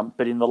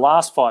 but in the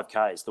last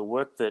 5Ks, the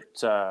work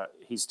that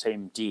his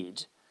team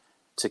did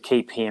to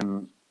keep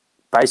him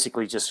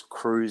basically just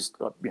cruised,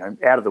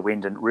 out of the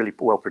wind and really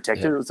well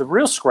protected. Yeah. It was a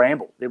real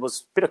scramble. There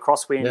was a bit of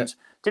crosswind,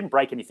 didn't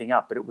break anything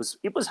up, but it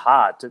was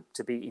hard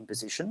to be in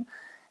position.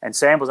 And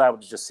Sam was able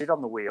to just sit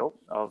on the wheel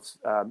of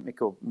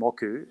Mikko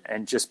Moku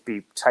and just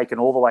be taken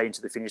all the way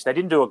into the finish. They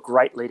didn't do a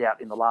great lead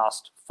out in the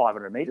last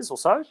 500 metres or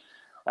so.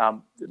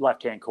 The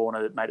left-hand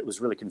corner that made it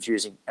was really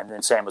confusing, and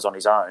then Sam was on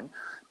his own.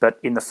 But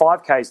in the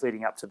 5Ks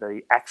leading up to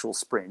the actual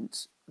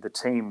sprint, the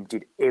team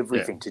did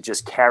everything to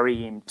just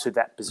carry him to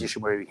that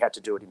position where he had to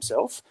do it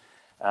himself.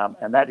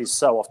 And that is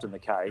so often the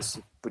case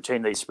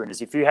between these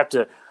sprinters. If you have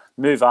to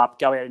move up,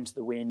 go out into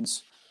the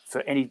winds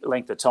for any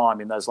length of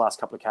time in those last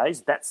couple of Ks,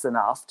 that's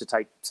enough to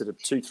take sort of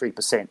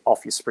 2-3%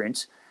 off your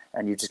sprint,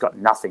 and you've just got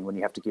nothing when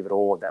you have to give it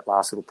all that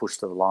last little push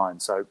to the line.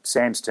 So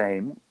Sam's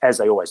team, as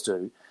they always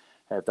do,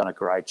 have done a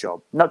great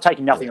job. Not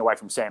taking nothing away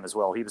from Sam as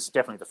well. He was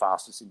definitely the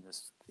fastest in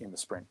the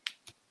sprint.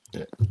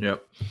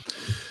 Yep.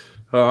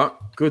 All right,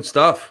 good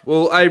stuff.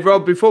 Well, hey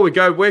Rob, before we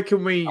go, where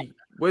can we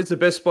Where's the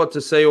best spot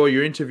to see all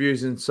your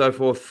interviews and so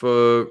forth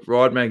for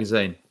Ride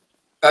Magazine?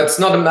 It's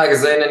not a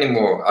magazine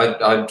anymore.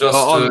 I just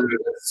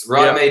it's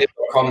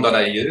ridemedia.com.au.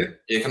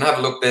 You can have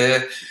a look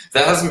there.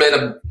 There hasn't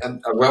been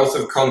a wealth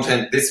of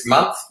content this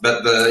month,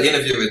 but the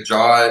interview with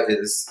Jai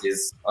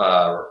is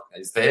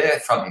there,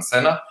 front and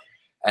center.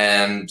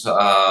 And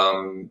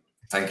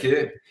thank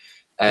you.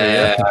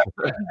 And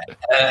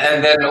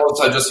then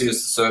also just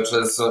use the search.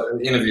 There's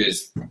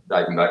interviews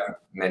dating back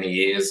many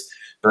years.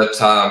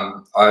 But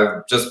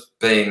I've just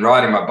been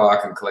riding my bike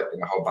and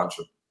collecting a whole bunch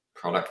of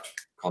product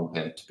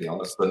content, to be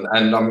honest.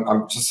 And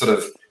I'm just sort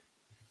of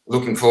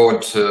looking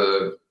forward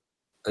to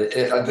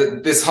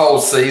this whole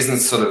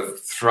season's sort of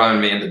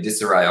thrown me into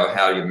disarray of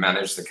how you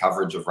manage the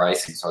coverage of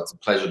racing. So it's a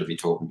pleasure to be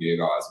talking to you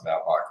guys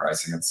about bike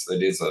racing.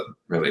 It is a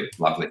really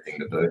lovely thing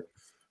to do.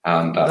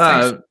 And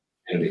thanks.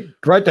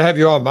 Great to have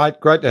you on, mate.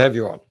 Great to have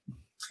you on.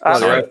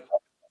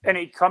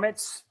 Any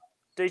comments,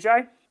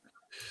 DJ?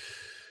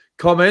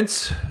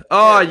 Comments?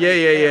 Oh,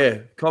 yeah.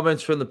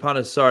 Comments from the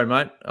punters. Sorry,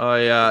 mate.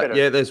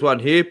 There's one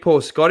here.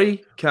 Poor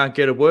Scotty. Can't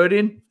get a word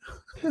in.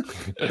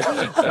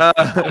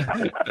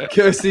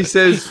 Kirsty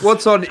says,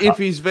 what's on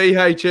Iffy's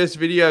VHS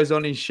videos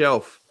on his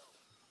shelf?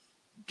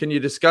 Can you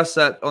discuss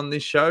that on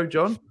this show,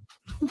 John?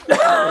 What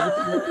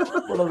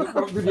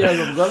videos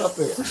have we got up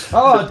there?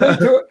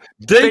 Oh,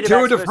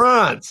 Detour de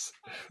France.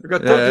 We've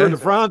got Detour de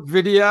France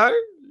video,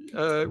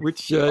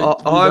 which you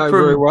know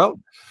very well.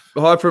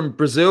 Hi from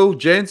Brazil,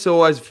 gents.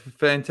 Always a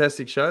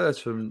fantastic show. That's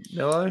from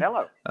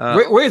Nello.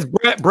 Where's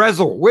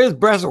Brazil? Where's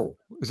Brazil?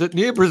 Is it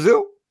near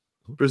Brazil?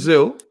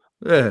 Brazil?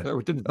 Yeah. It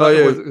was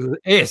an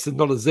S and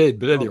not a Z,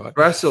 but anyway.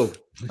 Brazil.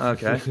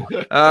 Okay.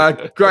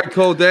 Great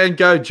call, Dan.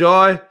 Go,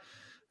 Jai.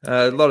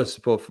 A lot of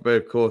support for me,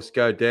 of course.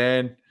 Go,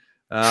 Dan.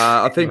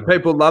 I think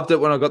people loved it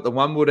when I got the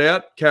one wood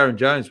out. Karen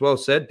Jones, well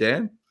said,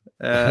 Dan.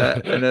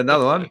 And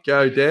another one.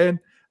 Go, Dan.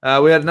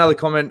 We had another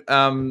comment.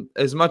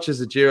 As much as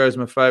the Giro is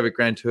my favourite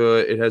Grand Tour,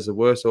 it has the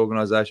worst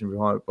organisation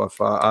behind it by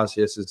far.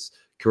 RCS's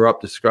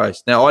corrupt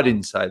disgrace. Now, I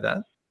didn't say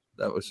that.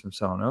 That was from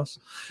someone else.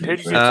 Who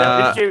did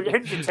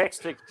you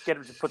text to get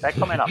him to put that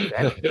comment up,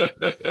 Dan?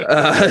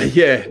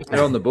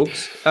 They're on the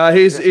books.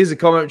 Here's a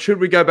comment. Should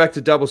we go back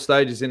to double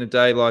stages in a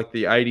day like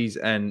the 80s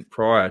and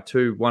prior?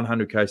 2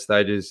 100k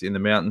stages in the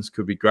mountains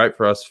could be great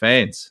for us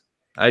fans.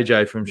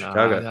 AJ from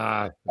Chicago.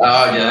 No.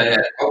 Oh, yeah.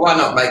 Well, why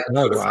not make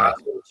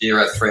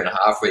Giro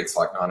 3.5 weeks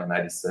like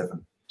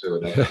 1987? Do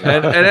it.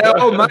 and our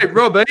old mate,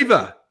 Rob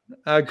Eva.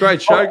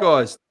 Great show,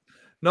 guys.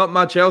 Not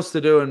much else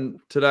to do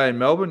today in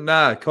Melbourne.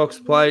 Cox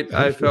Plate,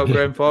 AFL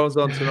Grand Finals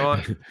on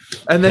tonight.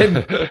 And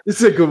then,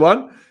 this is a good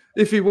one.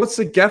 What's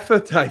the gaffer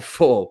tape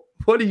for?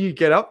 What do you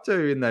get up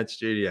to in that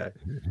studio?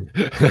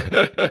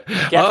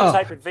 Gaffer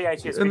tape and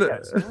VHS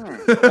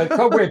videos.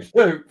 Cobwebs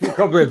too.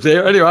 Cobwebs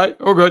there. Anyway,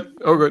 all good.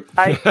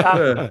 Hey,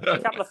 a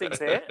couple of things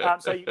there.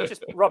 So you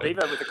just Rob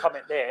Eva with a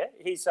comment there.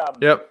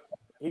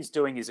 He's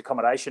doing his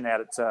accommodation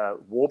out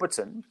at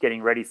Warburton,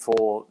 getting ready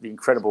for the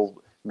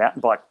incredible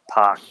mountain bike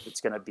park that's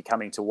going to be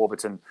coming to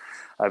Warburton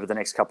over the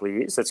next couple of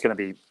years. That's going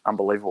to be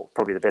unbelievable.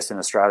 Probably the best in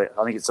Australia.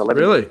 I think it's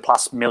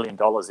 $11+ million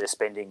they're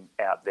spending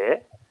out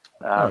there.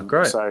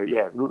 Great. So,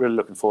 really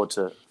looking forward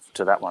to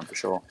that one for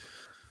sure.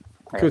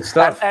 Yeah. Good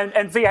stuff. And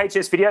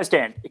VHS videos,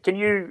 Dan,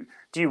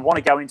 do you want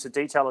to go into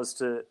detail as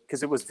to,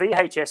 because it was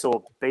VHS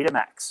or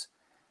Betamax,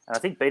 and I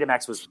think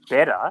Betamax was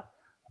better,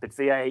 but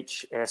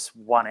VHS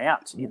won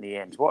out in the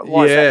end.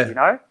 Why is that, do you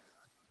know?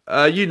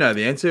 You know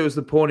the answer. It was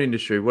the porn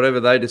industry. Whatever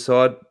they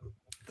decide,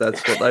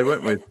 that's what they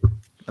went with.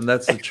 And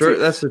that's the truth.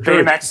 That's the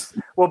truth.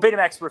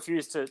 Betamax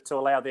refused to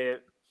allow their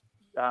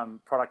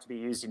product to be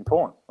used in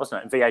porn, wasn't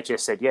it? And VHS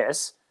said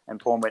yes, and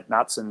porn went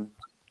nuts. And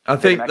I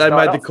think they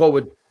made the call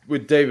with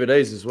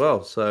DVDs as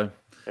well. So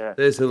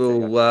there's a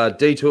little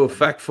detour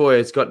fact for you.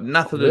 It's got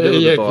nothing to do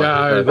with the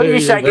bike. What are you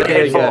shaking your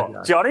head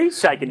for? Johnny,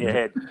 shaking your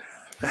head.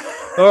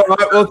 All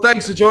right. Well,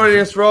 thanks for joining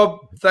us, Rob.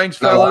 Thanks,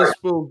 fellas.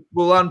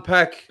 We'll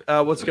unpack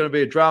what's going to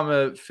be a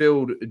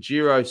drama-filled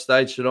Giro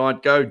stage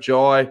tonight. Go,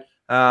 Jai.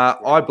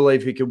 I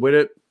believe he can win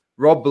it.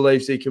 Rob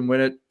believes he can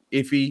win it.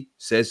 If he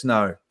says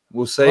no,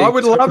 we'll see. I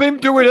would love him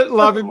to win it.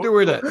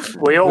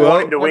 We all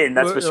want him to win,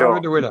 that's for sure.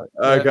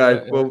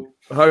 Okay. Well,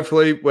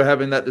 hopefully we're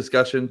having that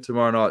discussion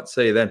tomorrow night.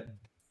 See you then.